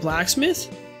spirit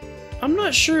blacksmith? I'm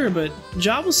not sure, but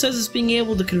Jobble says it's being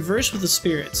able to converse with the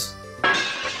spirits.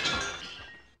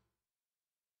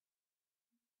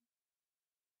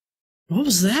 What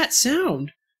was that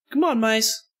sound? Come on,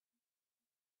 Mice.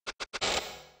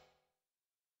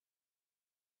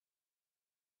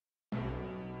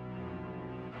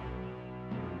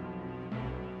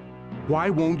 Why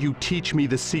won't you teach me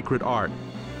the secret art?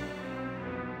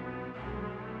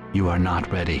 You are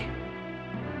not ready.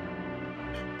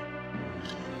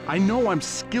 I know I'm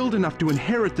skilled enough to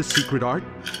inherit the secret art.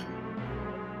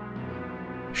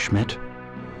 Schmidt,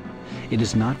 it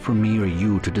is not for me or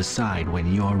you to decide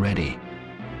when you're ready.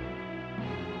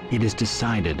 It is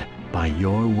decided by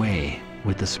your way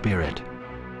with the Spirit.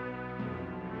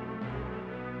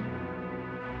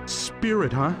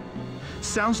 Spirit, huh?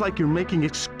 Sounds like you're making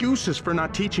excuses for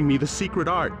not teaching me the secret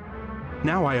art.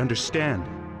 Now I understand.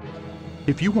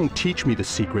 If you won't teach me the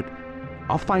secret,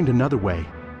 I'll find another way.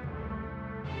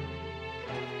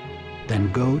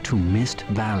 Then go to Mist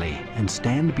Valley and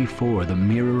stand before the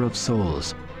Mirror of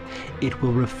Souls. It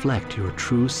will reflect your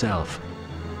true self.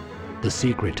 The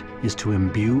secret is to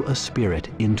imbue a spirit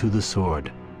into the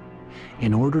sword.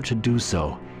 In order to do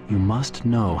so, you must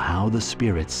know how the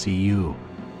spirits see you.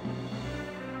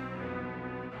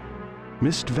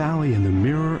 Mist Valley and the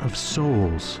Mirror of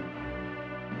Souls.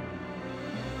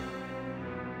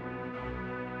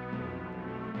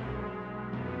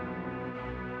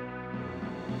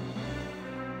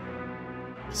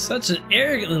 Such an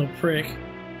arrogant little prick.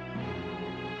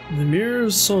 The Mirror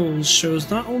of Souls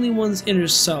shows not only one's inner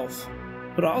self,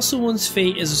 but also one's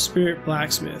fate as a spirit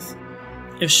blacksmith.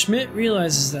 If Schmidt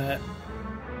realizes that...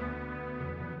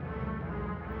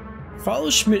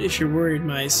 Follow Schmidt if you're worried,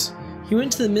 mice. He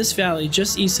went to the Mist Valley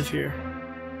just east of here.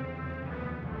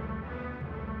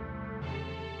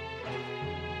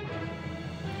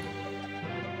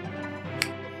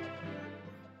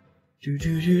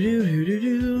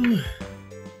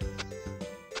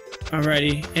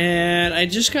 Alrighty, and I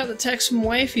just got the text from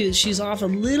Wifey that she's off a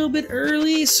little bit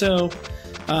early, so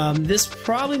this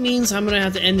probably means I'm gonna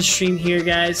have to end the stream here,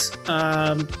 guys.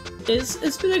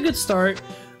 It's been a good start.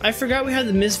 I forgot we had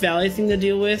the Mist Valley thing to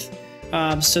deal with.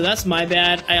 So that's my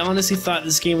bad. I honestly thought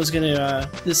this game was gonna,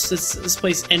 this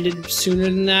place ended sooner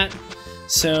than that.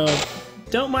 So,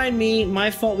 don't mind me.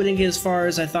 My fault we didn't get as far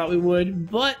as I thought we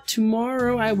would. But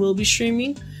tomorrow I will be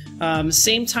streaming.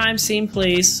 Same time, same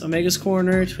place. Omega's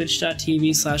Corner,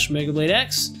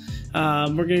 twitch.tv/OmegaBladeX.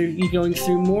 We're gonna be going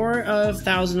through more of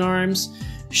Thousand Arms.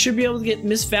 Should be able to get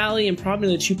Mist Valley and probably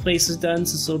the 2 places done,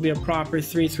 since it'll be a proper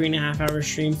 3.5 hour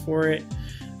stream for it.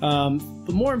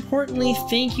 But more importantly,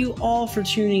 thank you all for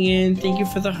tuning in. Thank you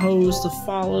for the hosts, the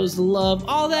follows, the love,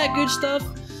 all that good stuff.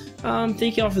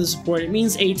 Thank you all for the support. It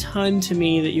means a ton to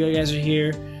me that you guys are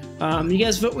here. You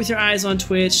guys vote with your eyes on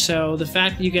Twitch, so the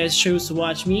fact that you guys chose to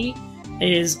watch me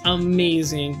is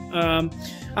amazing. I'm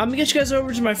gonna get you guys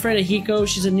over to my friend Ahiko.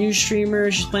 She's a new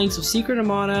streamer. She's playing some Secret of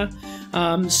Mana.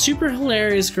 Super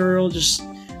hilarious girl, just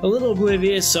a little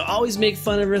oblivious, so always make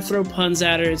fun of her, throw puns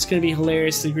at her. It's gonna be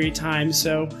hilarious, a great time.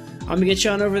 So I'm gonna get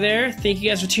you on over there. Thank you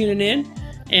guys for tuning in,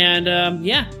 and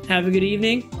yeah, have a good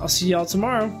evening. I'll see y'all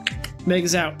tomorrow.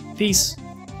 Mega's out. Peace.